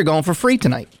it's like you're going for free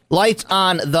tonight.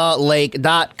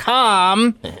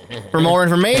 Lightsonthelake.com for more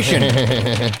information.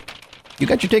 You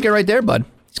got your ticket right there, bud.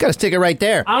 He's got his ticket right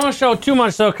there. I don't show too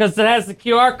much, though, because it has the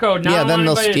QR code. Now then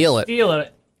they'll steal it.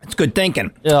 it. It's good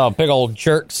thinking. Oh, big old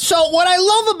jerks. So what I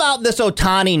love about this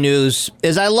Ohtani news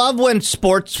is I love when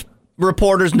sports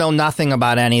reporters know nothing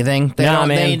about anything. They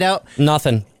don't.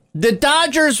 Nothing. The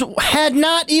Dodgers had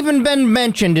not even been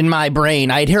mentioned in my brain.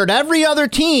 I'd heard every other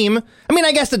team. I mean,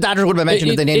 I guess the Dodgers would have been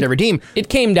mentioned if they named every team. It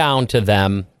came down to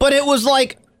them. But it was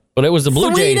like... But it was the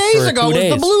Blue Jays. 3 days ago, it was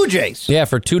the Blue Jays. Yeah,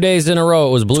 for 2 days in a row,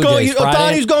 it was Blue Jays.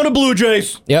 Ohtani's going to Blue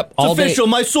Jays. Yep. It's official.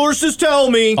 My sources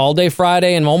tell me. All day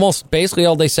Friday and almost basically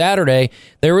all day Saturday.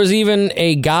 There was even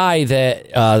a guy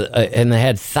that, and they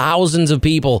had thousands of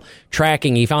people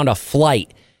tracking. He found a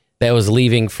flight that was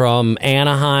leaving from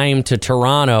Anaheim to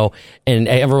Toronto, and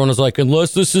everyone was like,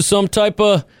 unless this is some type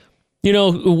of... like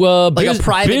a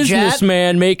private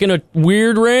businessman making a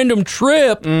weird random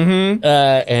trip. Mm-hmm.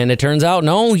 And it turns out,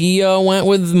 no, he went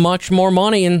with much more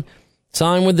money and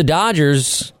signed with the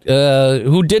Dodgers,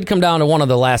 who did come down to one of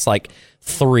the last,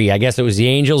 3. I guess it was the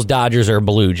Angels, Dodgers, or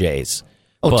Blue Jays.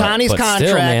 Ohtani's contract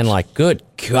still, man, good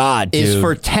God, dude. Is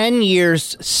for 10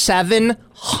 years,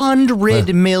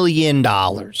 $700 million.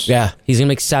 Yeah, he's going to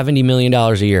make $70 million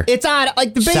a year. It's odd.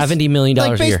 $70 million a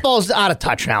year. Baseball's out of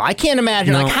touch now. I can't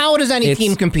imagine. How does any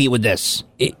team compete with this?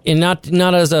 And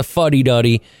not as a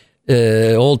fuddy-duddy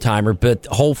old-timer, but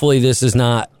hopefully this just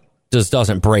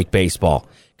doesn't break baseball.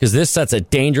 Because this sets a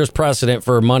dangerous precedent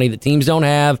for money that teams don't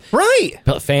have. Right.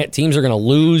 Teams are going to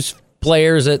lose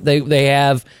players that they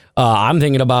have. I'm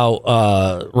thinking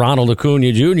about Ronald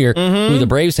Acuna Jr., who the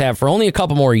Braves have for only a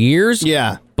couple more years.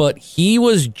 Yeah. But he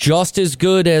was just as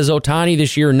good as Ohtani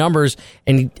this year in numbers,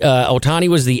 and Ohtani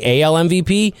was the AL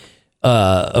MVP.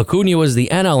 Acuna was the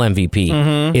NL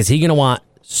MVP. Is he going to want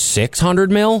 $600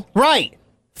 million? Right.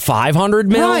 $500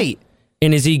 million? Right.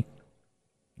 And is he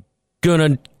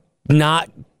going to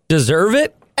not deserve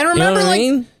it? And remember, you know what I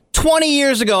mean? 20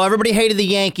 years ago, everybody hated the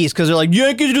Yankees because they're like,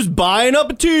 Yankees are just buying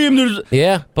up a team.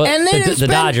 Yeah, but and the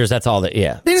Dodgers, that's all that,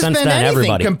 yeah. They didn't Since spend then, anything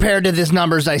everybody. compared to these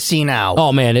numbers I see now.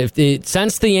 Oh, man,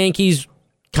 since the Yankees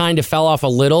kind of fell off a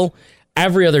little,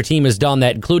 every other team has done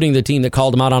that, including the team that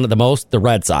called them out on it the most, the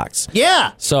Red Sox.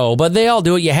 Yeah. So, but they all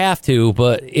do it. You have to.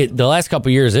 But the last couple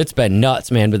of years, it's been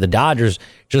nuts, man. But the Dodgers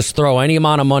just throw any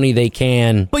amount of money they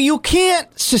can. But you can't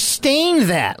sustain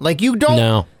that. Like, you don't.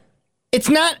 No. It's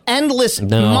not endless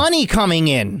money coming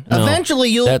in. No.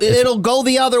 Eventually, it'll go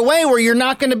the other way where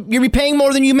you'll be paying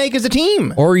more than you make as a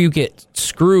team. Or you get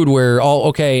screwed where,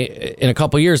 in a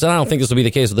couple of years, and I don't think this will be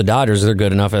the case with the Dodgers. They're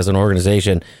good enough as an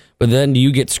organization. But then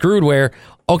you get screwed where,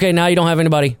 now you don't have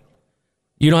anybody.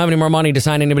 You don't have any more money to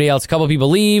sign anybody else. A couple of people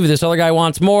leave. This other guy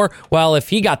wants more. Well, if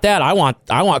he got that, I want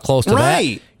close to that.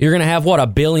 You're going to have,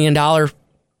 $1 billion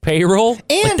payroll?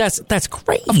 And that's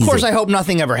crazy. Of course, I hope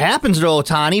nothing ever happens to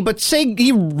Ohtani, but say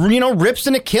he, rips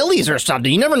an Achilles or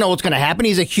something. You never know what's going to happen.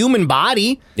 He's a human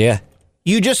body. Yeah.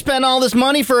 You just spend all this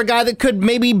money for a guy that could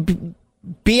maybe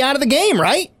be out of the game,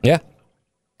 right? Yeah.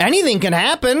 Anything can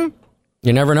happen.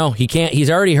 You never know. He's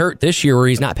already hurt this year where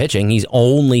he's not pitching. He's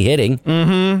only hitting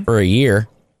for a year.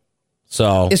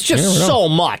 So it's just so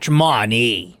much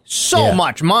money. So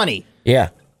much money. Yeah.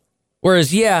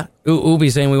 Whereas,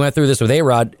 Ubi's saying we went through this with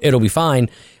A-Rod, it'll be fine.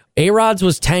 A-Rod's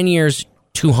was 10 years,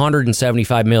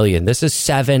 $275 million. This is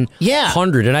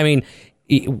 $700. And I mean,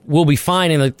 we'll be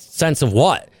fine in the sense of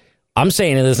what? I'm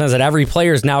saying in the sense that every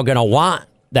player is now going to want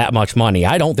that much money.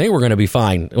 I don't think we're going to be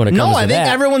fine when it comes to that. No, I think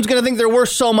everyone's going to think they're worth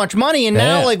so much money. And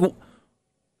now,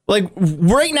 like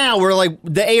right now, we're like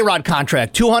the A-Rod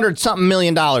contract, $200-something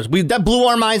million. That blew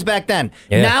our minds back then.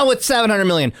 Yeah. Now it's $700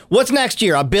 million. What's next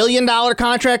year? $1 billion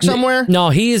contract somewhere? No,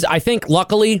 I think,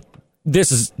 luckily,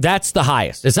 that's the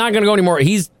highest. It's not going to go anymore.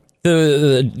 He's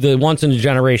the once in a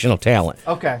generational talent.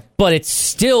 Okay. But it's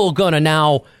still going to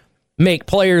now make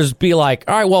players be like,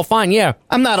 all right, well, fine, yeah.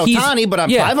 I'm not Ohtani, but I'm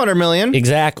 $500 million.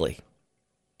 Exactly.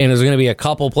 And there's going to be a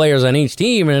couple players on each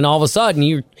team, and then all of a sudden,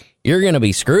 you're going to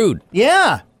be screwed.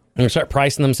 Yeah. And start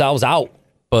pricing themselves out.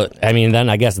 But, I mean, then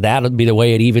I guess that'll be the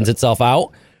way it evens itself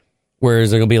out.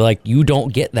 Whereas they're going to be like, you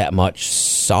don't get that much.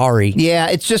 Sorry. Yeah,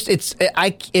 it's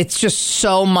just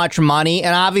so much money.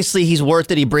 And obviously, he's worth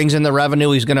it. He brings in the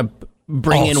revenue. He's going to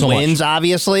bring in wins,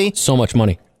 obviously. So much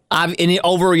money. And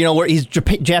where he's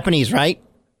Japanese, right?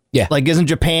 Yeah. Like, isn't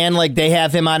Japan, like, they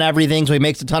have him on everything, so he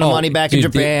makes a ton of money back in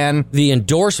Japan. The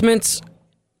endorsements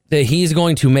that he's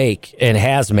going to make and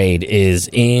has made is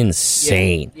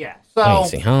insane. Yeah. So,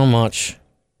 see how much.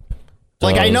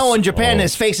 Like, I know in Japan,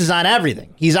 his face is on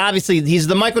everything. He's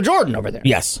the Michael Jordan over there.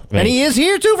 Yes. And he is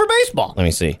here, too, for baseball. Let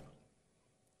me see.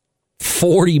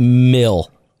 $40 million.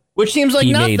 Which seems like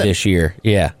nothing. He made this year,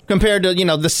 yeah. Compared to, the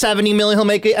 $70 million he'll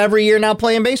make every year now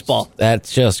playing baseball.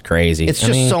 That's just crazy. It's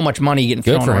just so much money getting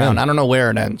thrown around. I don't know where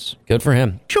it ends. Good for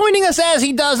him. Joining us as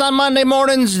he does on Monday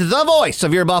mornings, the voice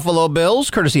of your Buffalo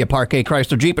Bills, courtesy of Parquet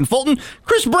Chrysler Jeep in Fulton,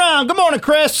 Chris Brown. Good morning,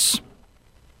 Chris.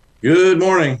 Good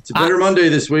morning. It's a better Monday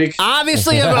this week.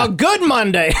 Obviously, a good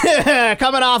Monday.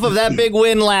 Coming off of that big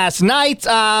win last night.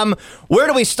 Where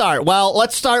do we start? Well,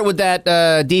 let's start with that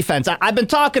defense. I've been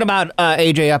talking about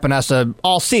A.J. Epinesa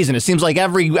all season. It seems like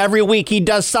every week he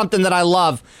does something that I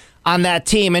love on that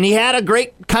team. And he had a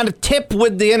great kind of tip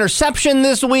with the interception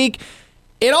this week.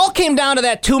 It all came down to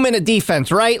that 2-minute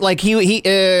defense, right? Like Coach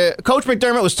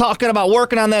McDermott was talking about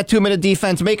working on that 2-minute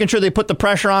defense, making sure they put the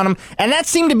pressure on him, and that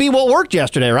seemed to be what worked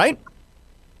yesterday, right?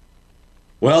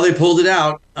 Well, they pulled it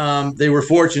out. They were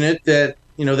fortunate that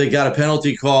they got a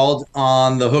penalty called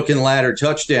on the hook and ladder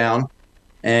touchdown,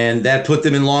 and that put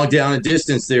them in long down and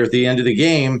distance there at the end of the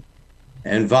game.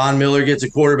 And Von Miller gets a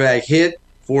quarterback hit,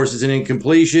 forces an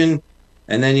incompletion,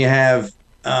 and then you have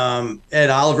Ed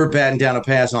Oliver batting down a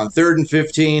pass on 3rd and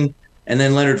 15, and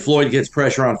then Leonard Floyd gets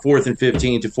pressure on 4th and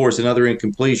 15 to force another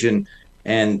incompletion,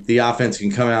 and the offense can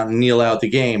come out and kneel out the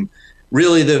game.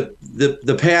 Really,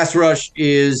 the pass rush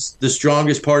is the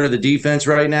strongest part of the defense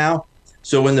right now.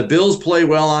 So when the Bills play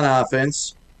well on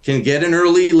offense, can get an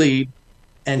early lead,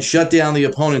 and shut down the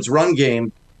opponent's run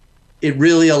game, it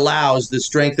really allows the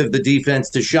strength of the defense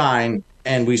to shine,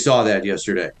 and we saw that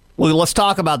yesterday. Well, let's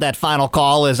talk about that final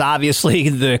call. As obviously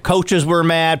the coaches were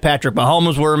mad, Patrick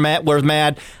Mahomes was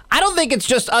mad. I don't think it's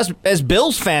just us as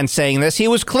Bills fans saying this. He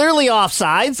was clearly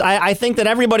offsides. I think that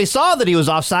everybody saw that he was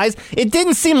offsides. It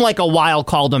didn't seem like a wild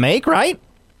call to make, right?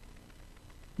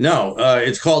 No,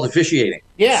 it's called officiating.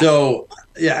 Yeah. So,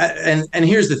 yeah, and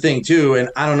here's the thing, too, and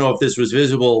I don't know if this was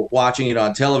visible watching it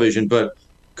on television, but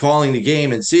calling the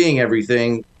game and seeing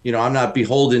everything, I'm not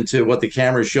beholden to what the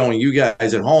camera is showing you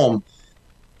guys at home.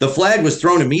 The flag was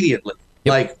thrown immediately.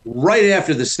 Yep. Like right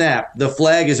after the snap, the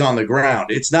flag is on the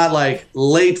ground. It's not like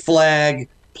late flag,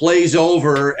 plays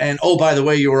over, and, oh, by the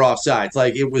way, you were offsides.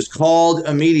 Like it was called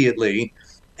immediately.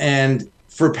 And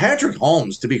for Patrick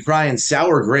Mahomes to be crying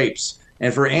sour grapes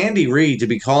and for Andy Reid to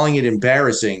be calling it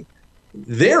embarrassing,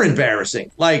 they're embarrassing.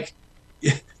 Like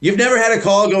you've never had a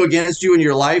call go against you in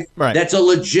your life. Right. That's a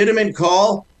legitimate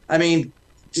call. I mean,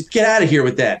 just get out of here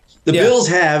with that. The Bills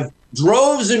have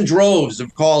droves and droves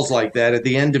of calls like that at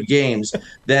the end of games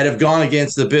that have gone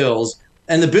against the Bills,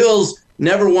 and the Bills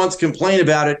never once complain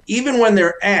about it, even when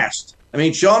they're asked. I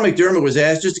mean, Sean McDermott was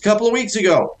asked just a couple of weeks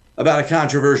ago about a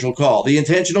controversial call, the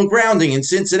intentional grounding in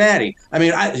Cincinnati. I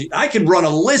mean, I could run a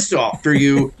list off for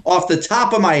you off the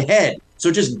top of my head. So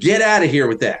just get out of here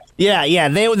with that. Yeah,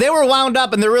 they were wound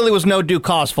up, and there really was no due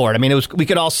cause for it. I mean, we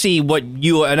could all see what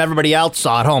you and everybody else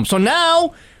saw at home. So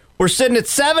now we're sitting at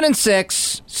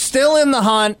 7-6, still in the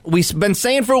hunt. We've been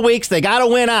saying for weeks they got to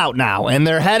win out now, and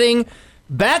they're heading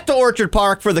back to Orchard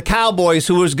Park for the Cowboys,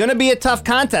 who is going to be a tough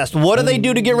contest. What do they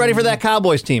do to get ready for that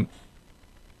Cowboys team?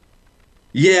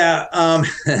 Yeah,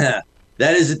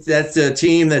 that's a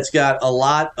team that's got a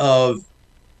lot of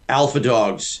alpha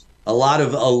dogs, a lot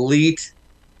of elite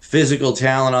physical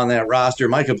talent on that roster.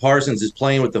 Micah Parsons is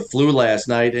playing with the flu last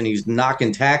night, and he's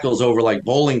knocking tackles over like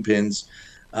bowling pins.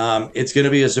 It's going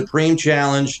to be a supreme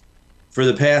challenge for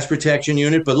the pass protection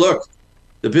unit. But look,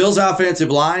 the Bills' offensive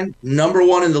line, number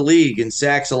 1 in the league in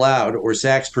sacks allowed or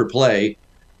sacks per play,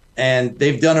 and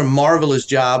they've done a marvelous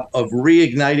job of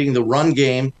reigniting the run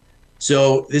game.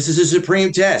 So this is a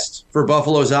supreme test for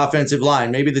Buffalo's offensive line,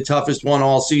 maybe the toughest one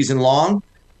all season long.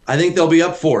 I think they'll be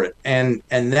up for it, and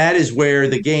that is where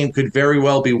the game could very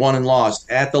well be won and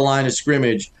lost, at the line of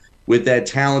scrimmage with that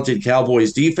talented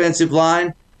Cowboys defensive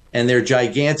line and their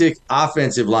gigantic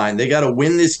offensive line. They got to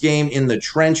win this game in the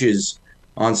trenches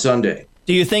on Sunday.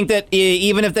 Do you think that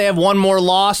even if they have one more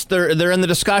loss, they're in the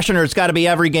discussion, or it's got to be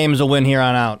every game is a win here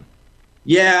on out?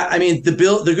 Yeah, I mean, the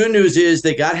good news is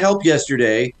they got help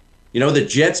yesterday. The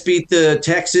Jets beat the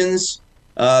Texans.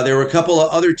 There were a couple of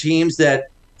other teams that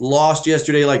lost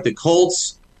yesterday, like the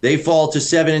Colts. They fall to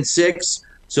 7-6.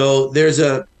 So there's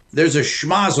a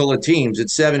schmozzle of teams at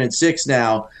 7-6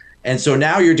 now. And so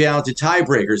now you're down to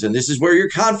tiebreakers, and this is where your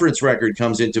conference record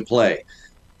comes into play.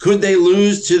 Could they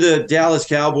lose to the Dallas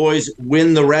Cowboys,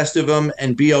 win the rest of them,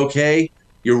 and be okay?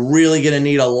 You're really going to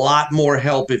need a lot more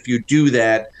help if you do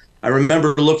that. I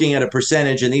remember looking at a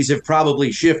percentage, and these have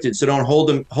probably shifted, so don't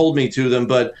hold me to them.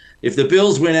 But if the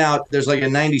Bills win out, there's like a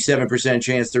 97%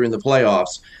 chance they're in the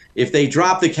playoffs. If they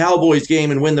drop the Cowboys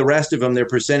game and win the rest of them, their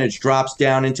percentage drops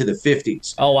down into the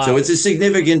 50s. Oh, wow. So it's a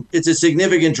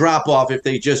significant drop off if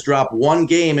they just drop one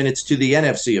game and it's to the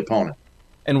NFC opponent.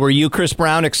 And were you, Chris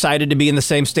Brown, excited to be in the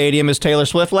same stadium as Taylor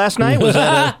Swift last night? Was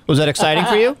that exciting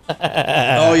for you?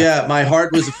 Oh yeah, my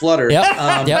heart was aflutter.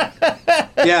 Yep.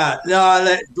 Yeah,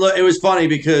 no, it was funny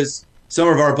because some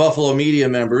of our Buffalo media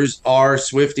members are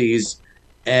Swifties,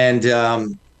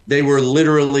 and they were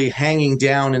literally hanging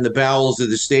down in the bowels of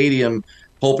the stadium,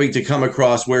 hoping to come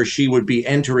across where she would be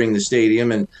entering the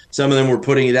stadium, and some of them were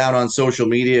putting it out on social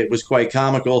media. It was quite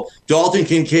comical. Dalton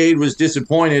Kincaid was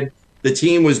disappointed. The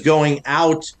team was going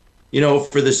out,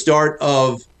 for the start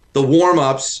of the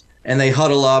warm-ups, and they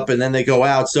huddle up, and then they go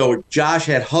out. So Josh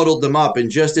had huddled them up, and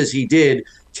just as he did,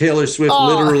 Taylor Swift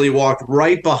literally walked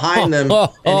right behind them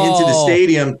and into the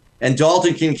stadium. And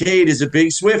Dalton Kincaid is a big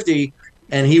Swiftie,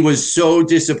 and he was so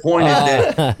disappointed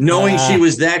that knowing she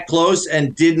was that close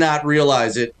and did not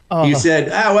realize it. He said,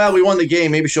 well, we won the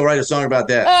game. Maybe she'll write a song about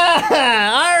that.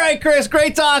 All right, Chris,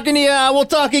 great talking to you. We'll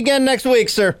talk again next week,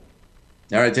 sir.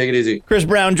 All right, take it easy. Chris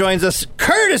Brown joins us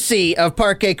courtesy of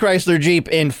Parquet Chrysler Jeep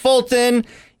in Fulton.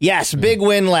 Yes, big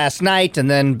win last night, and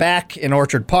then back in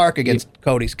Orchard Park against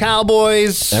Cody's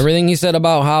Cowboys. Everything he said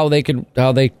about how they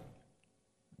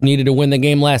needed to win the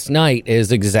game last night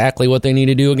is exactly what they need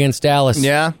to do against Dallas.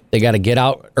 Yeah. They got to get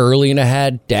out early and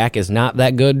ahead. Dak is not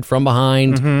that good from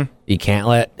behind. Mm-hmm. You can't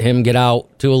let him get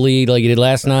out to a lead like he did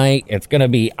last night. It's going to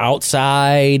be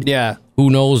outside. Yeah. Who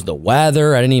knows the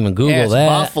weather? I didn't even Google that.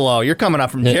 Buffalo. You're coming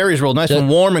up from Jerry's World. Nice and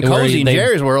warm and cozy in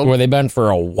Jerry's World. Where they've been for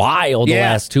a while the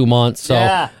last 2 months.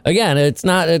 So, again, it's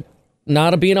not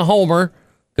being a homer,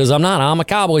 because I'm not. I'm a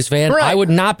Cowboys fan. Right. I would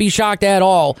not be shocked at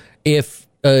all if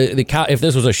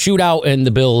this was a shootout and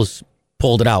the Bills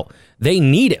pulled it out. They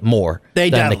need it more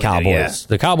than the Cowboys. Yeah.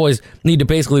 The Cowboys need to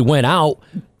basically win out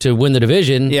to win the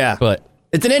division. Yeah, but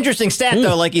it's an interesting stat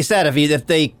though. Like you said, if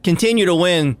they continue to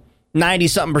win,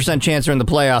 90-something% chance they're in the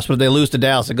playoffs. But if they lose to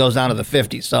Dallas, it goes down to the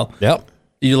 50s. So yep.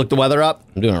 Did you look the weather up?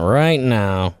 I'm doing it right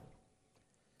now.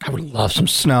 I would love some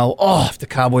snow. Oh, if the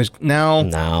Cowboys no,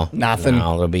 nothing.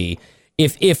 No, it'll be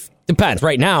if depends.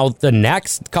 Right now, the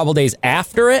next couple days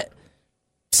after it,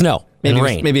 snow and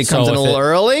rain. Maybe it comes in a little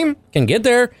early. Can get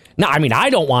there. No, I mean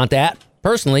I don't want that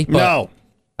personally. But, no,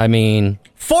 I mean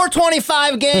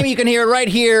 4:25 game. You can hear it right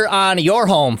here on your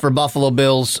home for Buffalo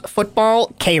Bills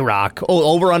football. K-Rock.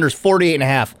 Oh, over unders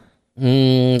 48.5.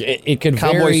 It could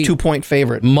Cowboys 2-point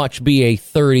favorite. Much be a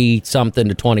 30-something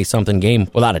to 20-something game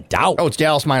without a doubt. Oh, it's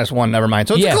Dallas -1. Never mind.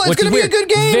 So it's going to be a good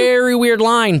game. Very weird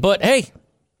line, but hey,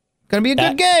 going to be a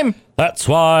good game. That's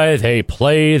why they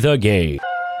play the game.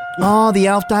 Oh, the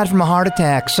elf died from a heart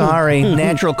attack. Sorry,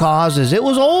 natural causes. It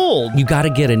was old. You got to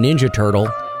get a Ninja Turtle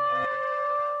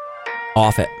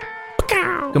off it.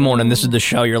 Good morning. This is the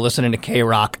show. You're listening to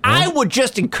K-Rock. I would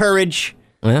just encourage.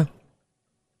 Yeah.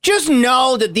 Just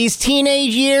know that these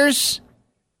teenage years,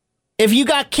 if you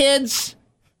got kids,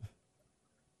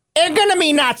 they're going to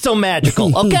be not so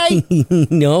magical, okay?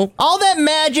 No. All that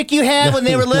magic you had when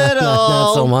they were little.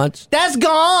 Not so much. That's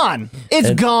gone. It's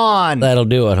gone. That'll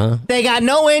do it, huh? They got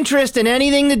no interest in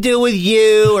anything to do with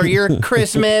you or your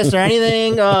Christmas or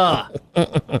anything.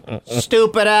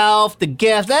 Stupid elf, the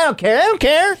gift. They don't care. They don't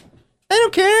care. They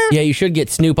don't care. Yeah, you should get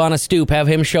Snoop on a stoop, have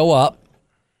him show up,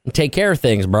 and take care of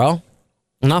things, bro.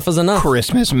 Enough is enough.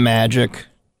 Christmas magic.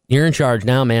 You're in charge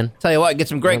now, man. Tell you what, get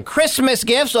some great Christmas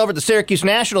gifts over at the Syracuse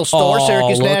National Store,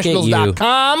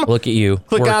 SyracuseNationals.com. Look at you.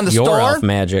 Click on the store. Elf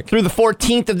magic. Through the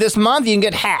 14th of this month, you can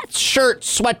get hats,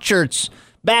 shirts, sweatshirts,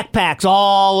 backpacks,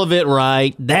 all of it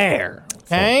right there.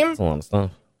 Okay? That's a lot of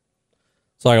stuff.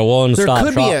 It's like a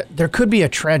one-stop shop. There could be a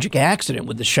tragic accident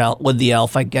with the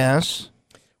elf, I guess.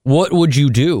 What would you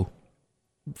do?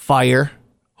 Fire.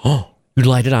 Oh. You'd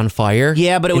light it on fire?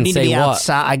 Yeah, but it would need to be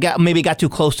outside. Maybe got too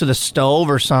close to the stove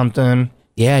or something.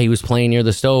 Yeah, he was playing near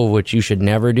the stove, which you should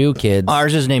never do, kids.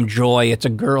 Ours is named Joy. It's a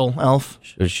girl elf.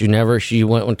 She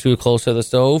went too close to the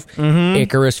stove. Mm-hmm.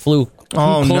 Icarus flew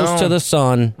close to the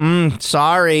sun.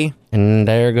 Sorry. And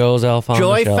there goes Elf on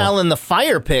Joy the shelf. fell in the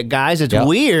fire pit, guys. It's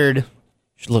weird.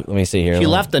 Look, let me see here. She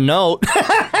left a note.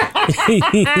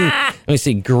 Let me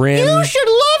see. Grim. You should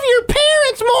love your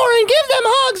parents more and give them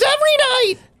hugs every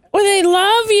night. Well, they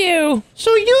love you.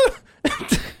 So you...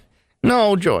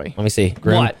 No, Joy. Let me see.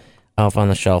 Grim. What? Elf on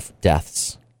the shelf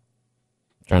deaths.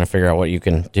 Trying to figure out what you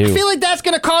can do. I feel like that's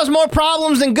going to cause more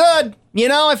problems than good. You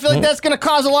know, I feel like that's going to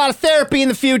cause a lot of therapy in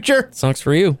the future. Sucks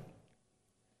for you.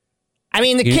 I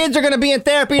mean, the kids are going to be in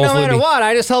therapy no matter what.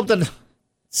 I just hope that...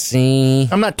 See?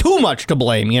 I'm not too much to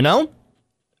blame, you know?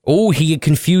 Oh, he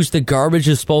confused the garbage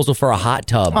disposal for a hot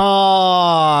tub.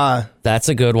 That's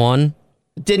a good one.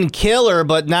 Didn't kill her,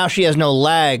 but now she has no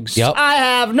legs. Yep. I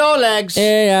have no legs. He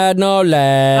had no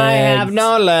legs. I have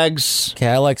no legs. Okay,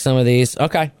 I like some of these.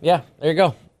 Okay, yeah, there you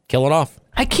go. Kill it off.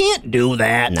 I can't do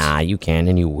that. Nah, you can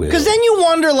and you will. Because then you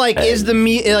wonder, like,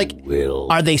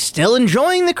 are they still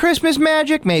enjoying the Christmas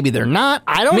magic? Maybe they're not.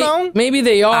 I don't know. Maybe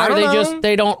they are.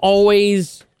 They don't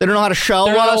always. They don't know how to show us.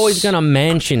 They're not always gonna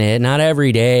mention it. Not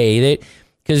every day.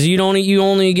 Because you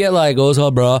only get like, "What's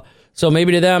up, bro?" So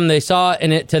maybe to them they saw it,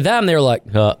 and to them they were like,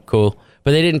 cool.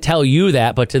 But they didn't tell you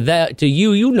that. But to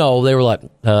you, they were like,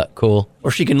 cool. Or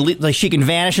she can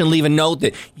vanish and leave a note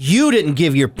that you didn't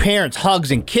give your parents hugs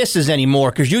and kisses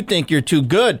anymore because you think you're too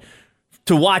good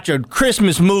to watch a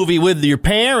Christmas movie with your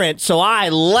parents. So I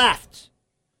left.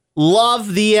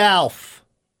 Love the elf.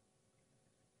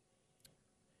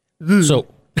 So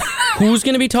who's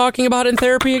going to be talking about it in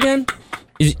therapy again?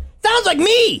 Sounds like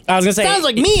me. I was gonna say, sounds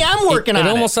like me. I'm working on it.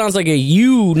 It almost sounds like a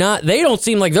you. They don't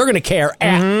seem like they're gonna care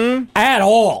at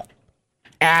all.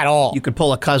 At all. You could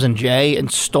pull a Cousin Jay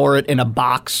and store it in a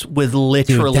box with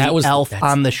literally elf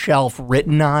on the shelf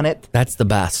written on it. That's the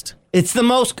best. It's the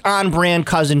most on-brand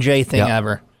Cousin Jay thing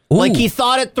ever. Ooh. Like he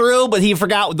thought it through, but he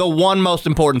forgot the one most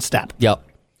important step. Yep.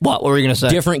 What were you gonna say?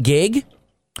 Different gig.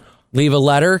 Leave a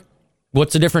letter.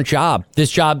 What's a different job? This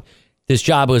job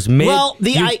was mid. Well,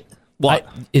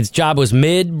 its job was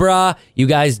mid, bruh. You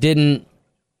guys didn't.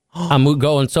 I'm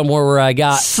going somewhere where I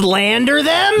got slander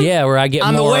them. Yeah, where I get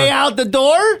on more, the way out the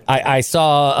door. I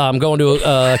saw. I'm going to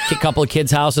a couple of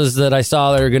kids' houses that I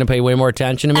saw that are going to pay way more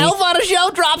attention to me. Elf on a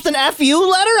Shelf drops an FU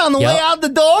letter on the way out the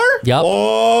door. Yep.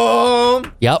 Oh.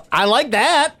 Yep. I like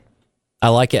that. I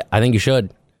like it. I think you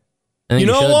should. You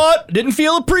know what? Didn't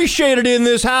feel appreciated in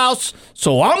this house,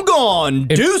 so I'm gone.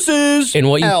 Deuces. And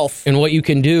what Elf. And what you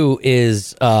can do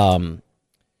is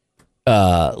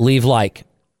leave like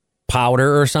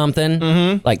powder or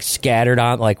something, like scattered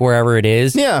on like wherever it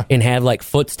is. Yeah. And have like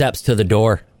footsteps to the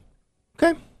door.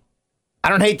 Okay. I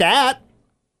don't hate that.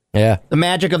 Yeah. The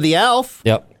magic of the elf.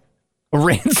 Yep. A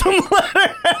ransom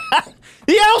letter.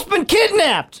 The elf's been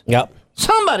kidnapped. Yep.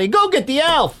 Somebody go get the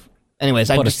elf. Anyways,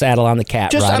 Put a saddle on the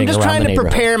cat. I'm just trying to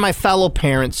prepare prepare my fellow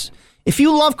parents. If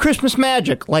you love Christmas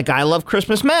magic, like I love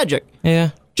Christmas magic,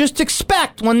 just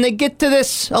expect when they get to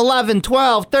this 11,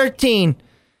 12, 13,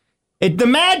 the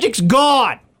magic's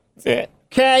gone. That's it.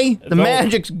 Okay? The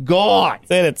magic's gone.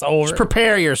 That's it. It's over. Just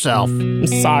prepare yourself. I'm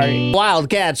sorry.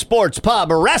 Wildcat Sports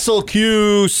Pub, Wrestle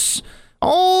Cuse.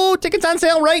 Oh, tickets on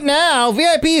sale right now.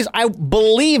 VIPs, I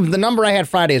believe the number I had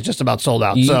Friday is just about sold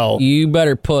out. So you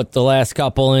better put the last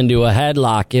couple into a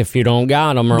headlock if you don't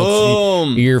got them, or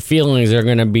else your feelings are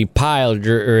going to be piled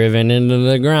driven into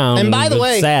the ground. And by the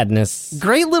way, sadness.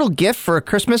 Great little gift for a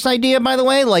Christmas idea, by the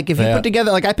way. Like if you put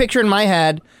together, like I picture in my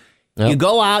head, you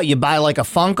go out, you buy like a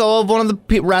Funko of one of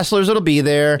the wrestlers that'll be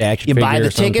there. You buy the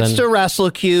tickets to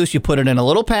Wrestle Cuse, you put it in a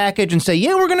little package and say,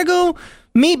 yeah, we're going to go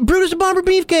meet Brutus the Barber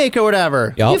Beefcake or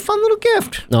whatever. Be a fun little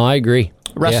gift. No, I agree.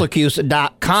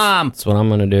 WrestleCuse.com. That's what I'm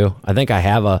going to do. I think I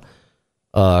have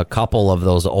a couple of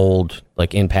those old,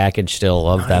 like in package still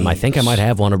of them. I think I might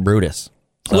have one of Brutus.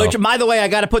 So. Which, by the way, I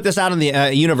got to put this out in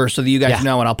the universe so that you guys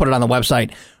know, and I'll put it on the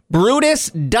website. Brutus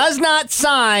does not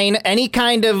sign any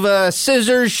kind of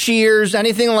scissors, shears,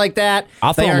 anything like that.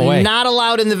 I'll throw them away. They are not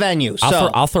allowed in the venue.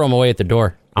 I'll throw them away at the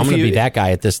door. I'm going to be that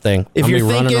guy at this thing. If you're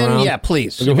running thinking, around.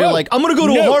 please. If you're like, I'm going to go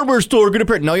to a hardware store, get a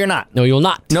print. No, you're not. No, you'll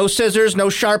not. No scissors, no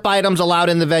sharp items allowed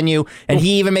in the venue. And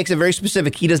he even makes it very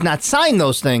specific. He does not sign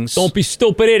those things. Don't be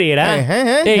stupid idiot, huh?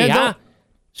 Hey,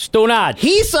 Stonad.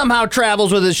 He somehow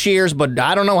travels with his shears, but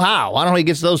I don't know how. I don't know how he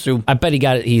gets those through. I bet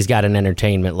he's got an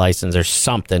entertainment license or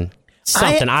something.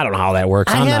 I don't know how that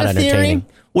works. I'm not entertaining.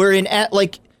 We're in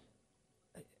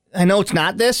I know it's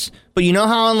not this, but you know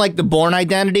how in like the Bourne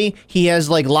Identity, he has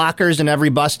like lockers in every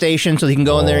bus station so he can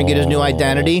go in there and get his new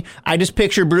identity? I just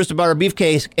picture Brutus the Barber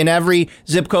Beefcake in every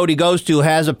zip code he goes to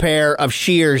has a pair of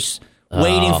shears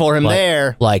waiting for him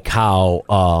there. Like how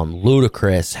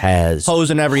Ludacris has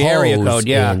hose in every area code,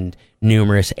 in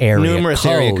numerous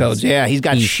area codes. Yeah, he's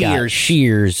got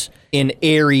shears. In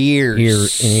airy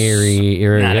ears.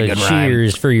 Not a good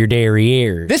shears for your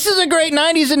derriere. This is a great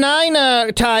 90s and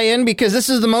 9 tie-in because this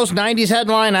is the most 90s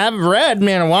headline I've read in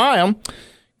a while.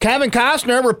 Kevin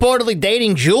Costner reportedly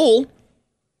dating Jewel.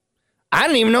 I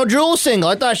didn't even know Jewel was single.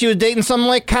 I thought she was dating some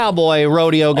like cowboy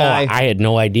rodeo guy. I had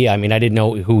no idea. I mean, I didn't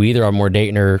know who either of them were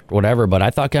dating or whatever, but I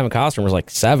thought Kevin Costner was like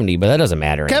 70, but that doesn't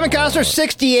matter Kevin anymore. Costner,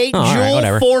 68,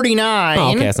 Jewel, 49.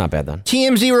 Oh, okay, that's not bad then.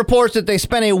 TMZ reports that they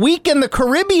spent a week in the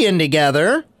Caribbean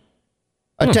together,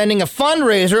 attending a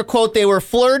fundraiser. Quote, they were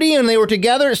flirty and they were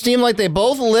together. It seemed like they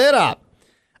both lit up.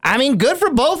 I mean, good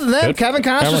for both of them. Kevin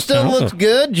Costner still looks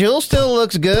good. Jewel still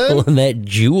looks good. Pulling that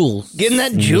Jewel. Getting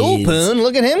that Jewel poon.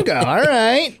 Look at him go. All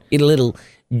right. Get a little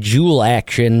Jewel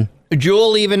action.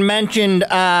 Jewel even mentioned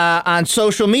on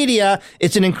social media,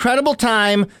 it's an incredible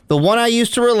time. The one I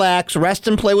used to relax, rest,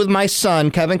 and play with my son.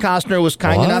 Kevin Costner was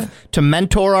kind enough to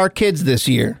mentor our kids this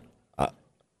year.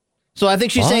 So I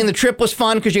think she's saying the trip was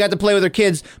fun because you got to play with her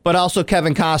kids, but also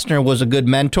Kevin Costner was a good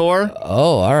mentor.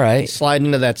 Oh, all right. Slide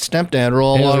into that stepdad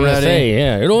role already.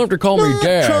 You don't have to call me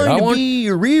Dad. I want to be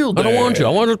your real dad. I don't want you. I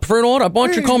want you to I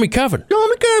want you to call me Kevin. Call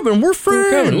me Kevin. We're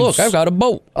friends. Kevin, look, I've got a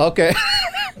boat. Okay.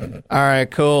 All right,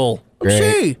 cool. Great.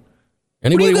 See,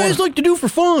 what do you guys like to do for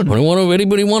fun?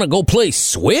 Anybody want to go play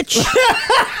Switch? He's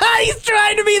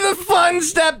trying to be the fun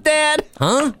stepdad.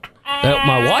 Huh?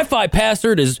 My Wi-Fi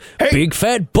password is Big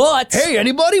Fat Butts. Hey,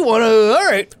 anybody want to? All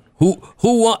right. Who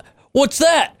want? What's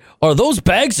that? Are those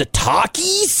bags of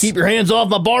Takis? Keep your hands off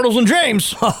my Bartles and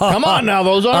James. Come on now,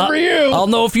 those aren't for you. I'll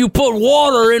know if you put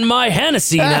water in my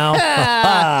Hennessy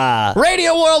now.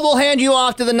 Radio World will hand you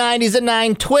off to the 90s at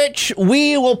 9. Twitch,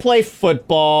 we will play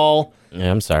football. Yeah,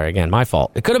 I'm sorry. Again, my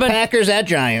fault. It could have been Packers at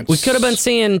Giants. We could have been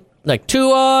seeing like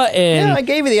Tua and I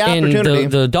gave you the opportunity.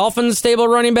 The Dolphins stable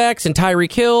running backs and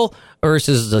Tyreek Hill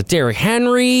versus Derrick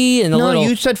Henry and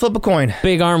you said flip a coin.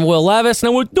 Big arm Will Levis.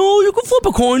 And I went, no, you can flip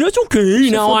a coin. That's okay.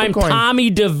 Now I'm Tommy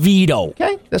DeVito.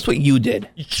 Okay, that's what you did.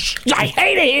 I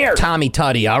hate it here. Tommy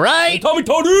Tutty. All right. Tommy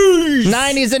Tutty.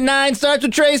 90s at 9 starts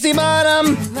with Tracy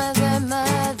Bottom.